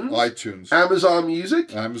 iTunes. Amazon Music.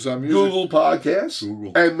 Google Podcasts.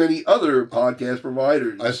 And many other podcast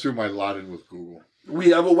providers. I threw my lot in with Google. We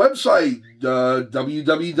have a website,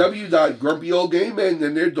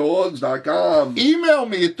 www.grumpyoldgaymenandtheirdogs.com. Email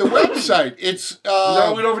me at the website. It's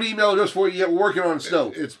no, we don't have an email address for you yet. We're working on it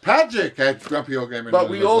still. It's Patrick at grumpyoldgaymen. But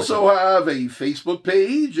we also have a Facebook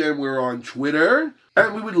page, and we're on Twitter.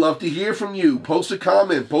 And we would love to hear from you. Post a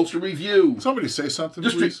comment. Post a review. Somebody say something,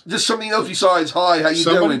 please. Just something else besides, hi, how you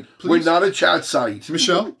doing? Please. We're not a chat site.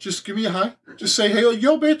 Michelle, just give me a hi. Just say, hey,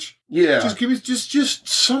 yo, bitch. Yeah. Just give me, just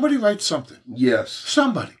somebody write something. Yes.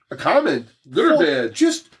 Somebody. A comment. Good or bad.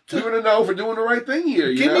 Just you want to know if we're doing the right thing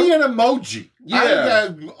here. Give me an emoji.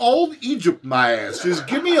 Yeah. Old Egypt, my ass. Just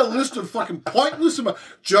give me a list of fucking pointless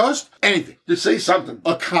just anything. Just say something.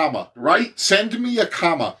 A comma. Right? Send me a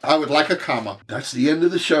comma. I would like a comma. That's the end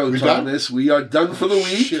of the show, Thomas. We are done for the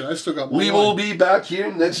week. Shit, I still got We will be back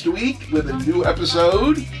here next week with a new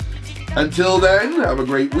episode. Until then, have a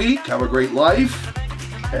great week. Have a great life.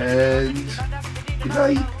 And good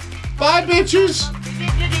night. Bye, bitches.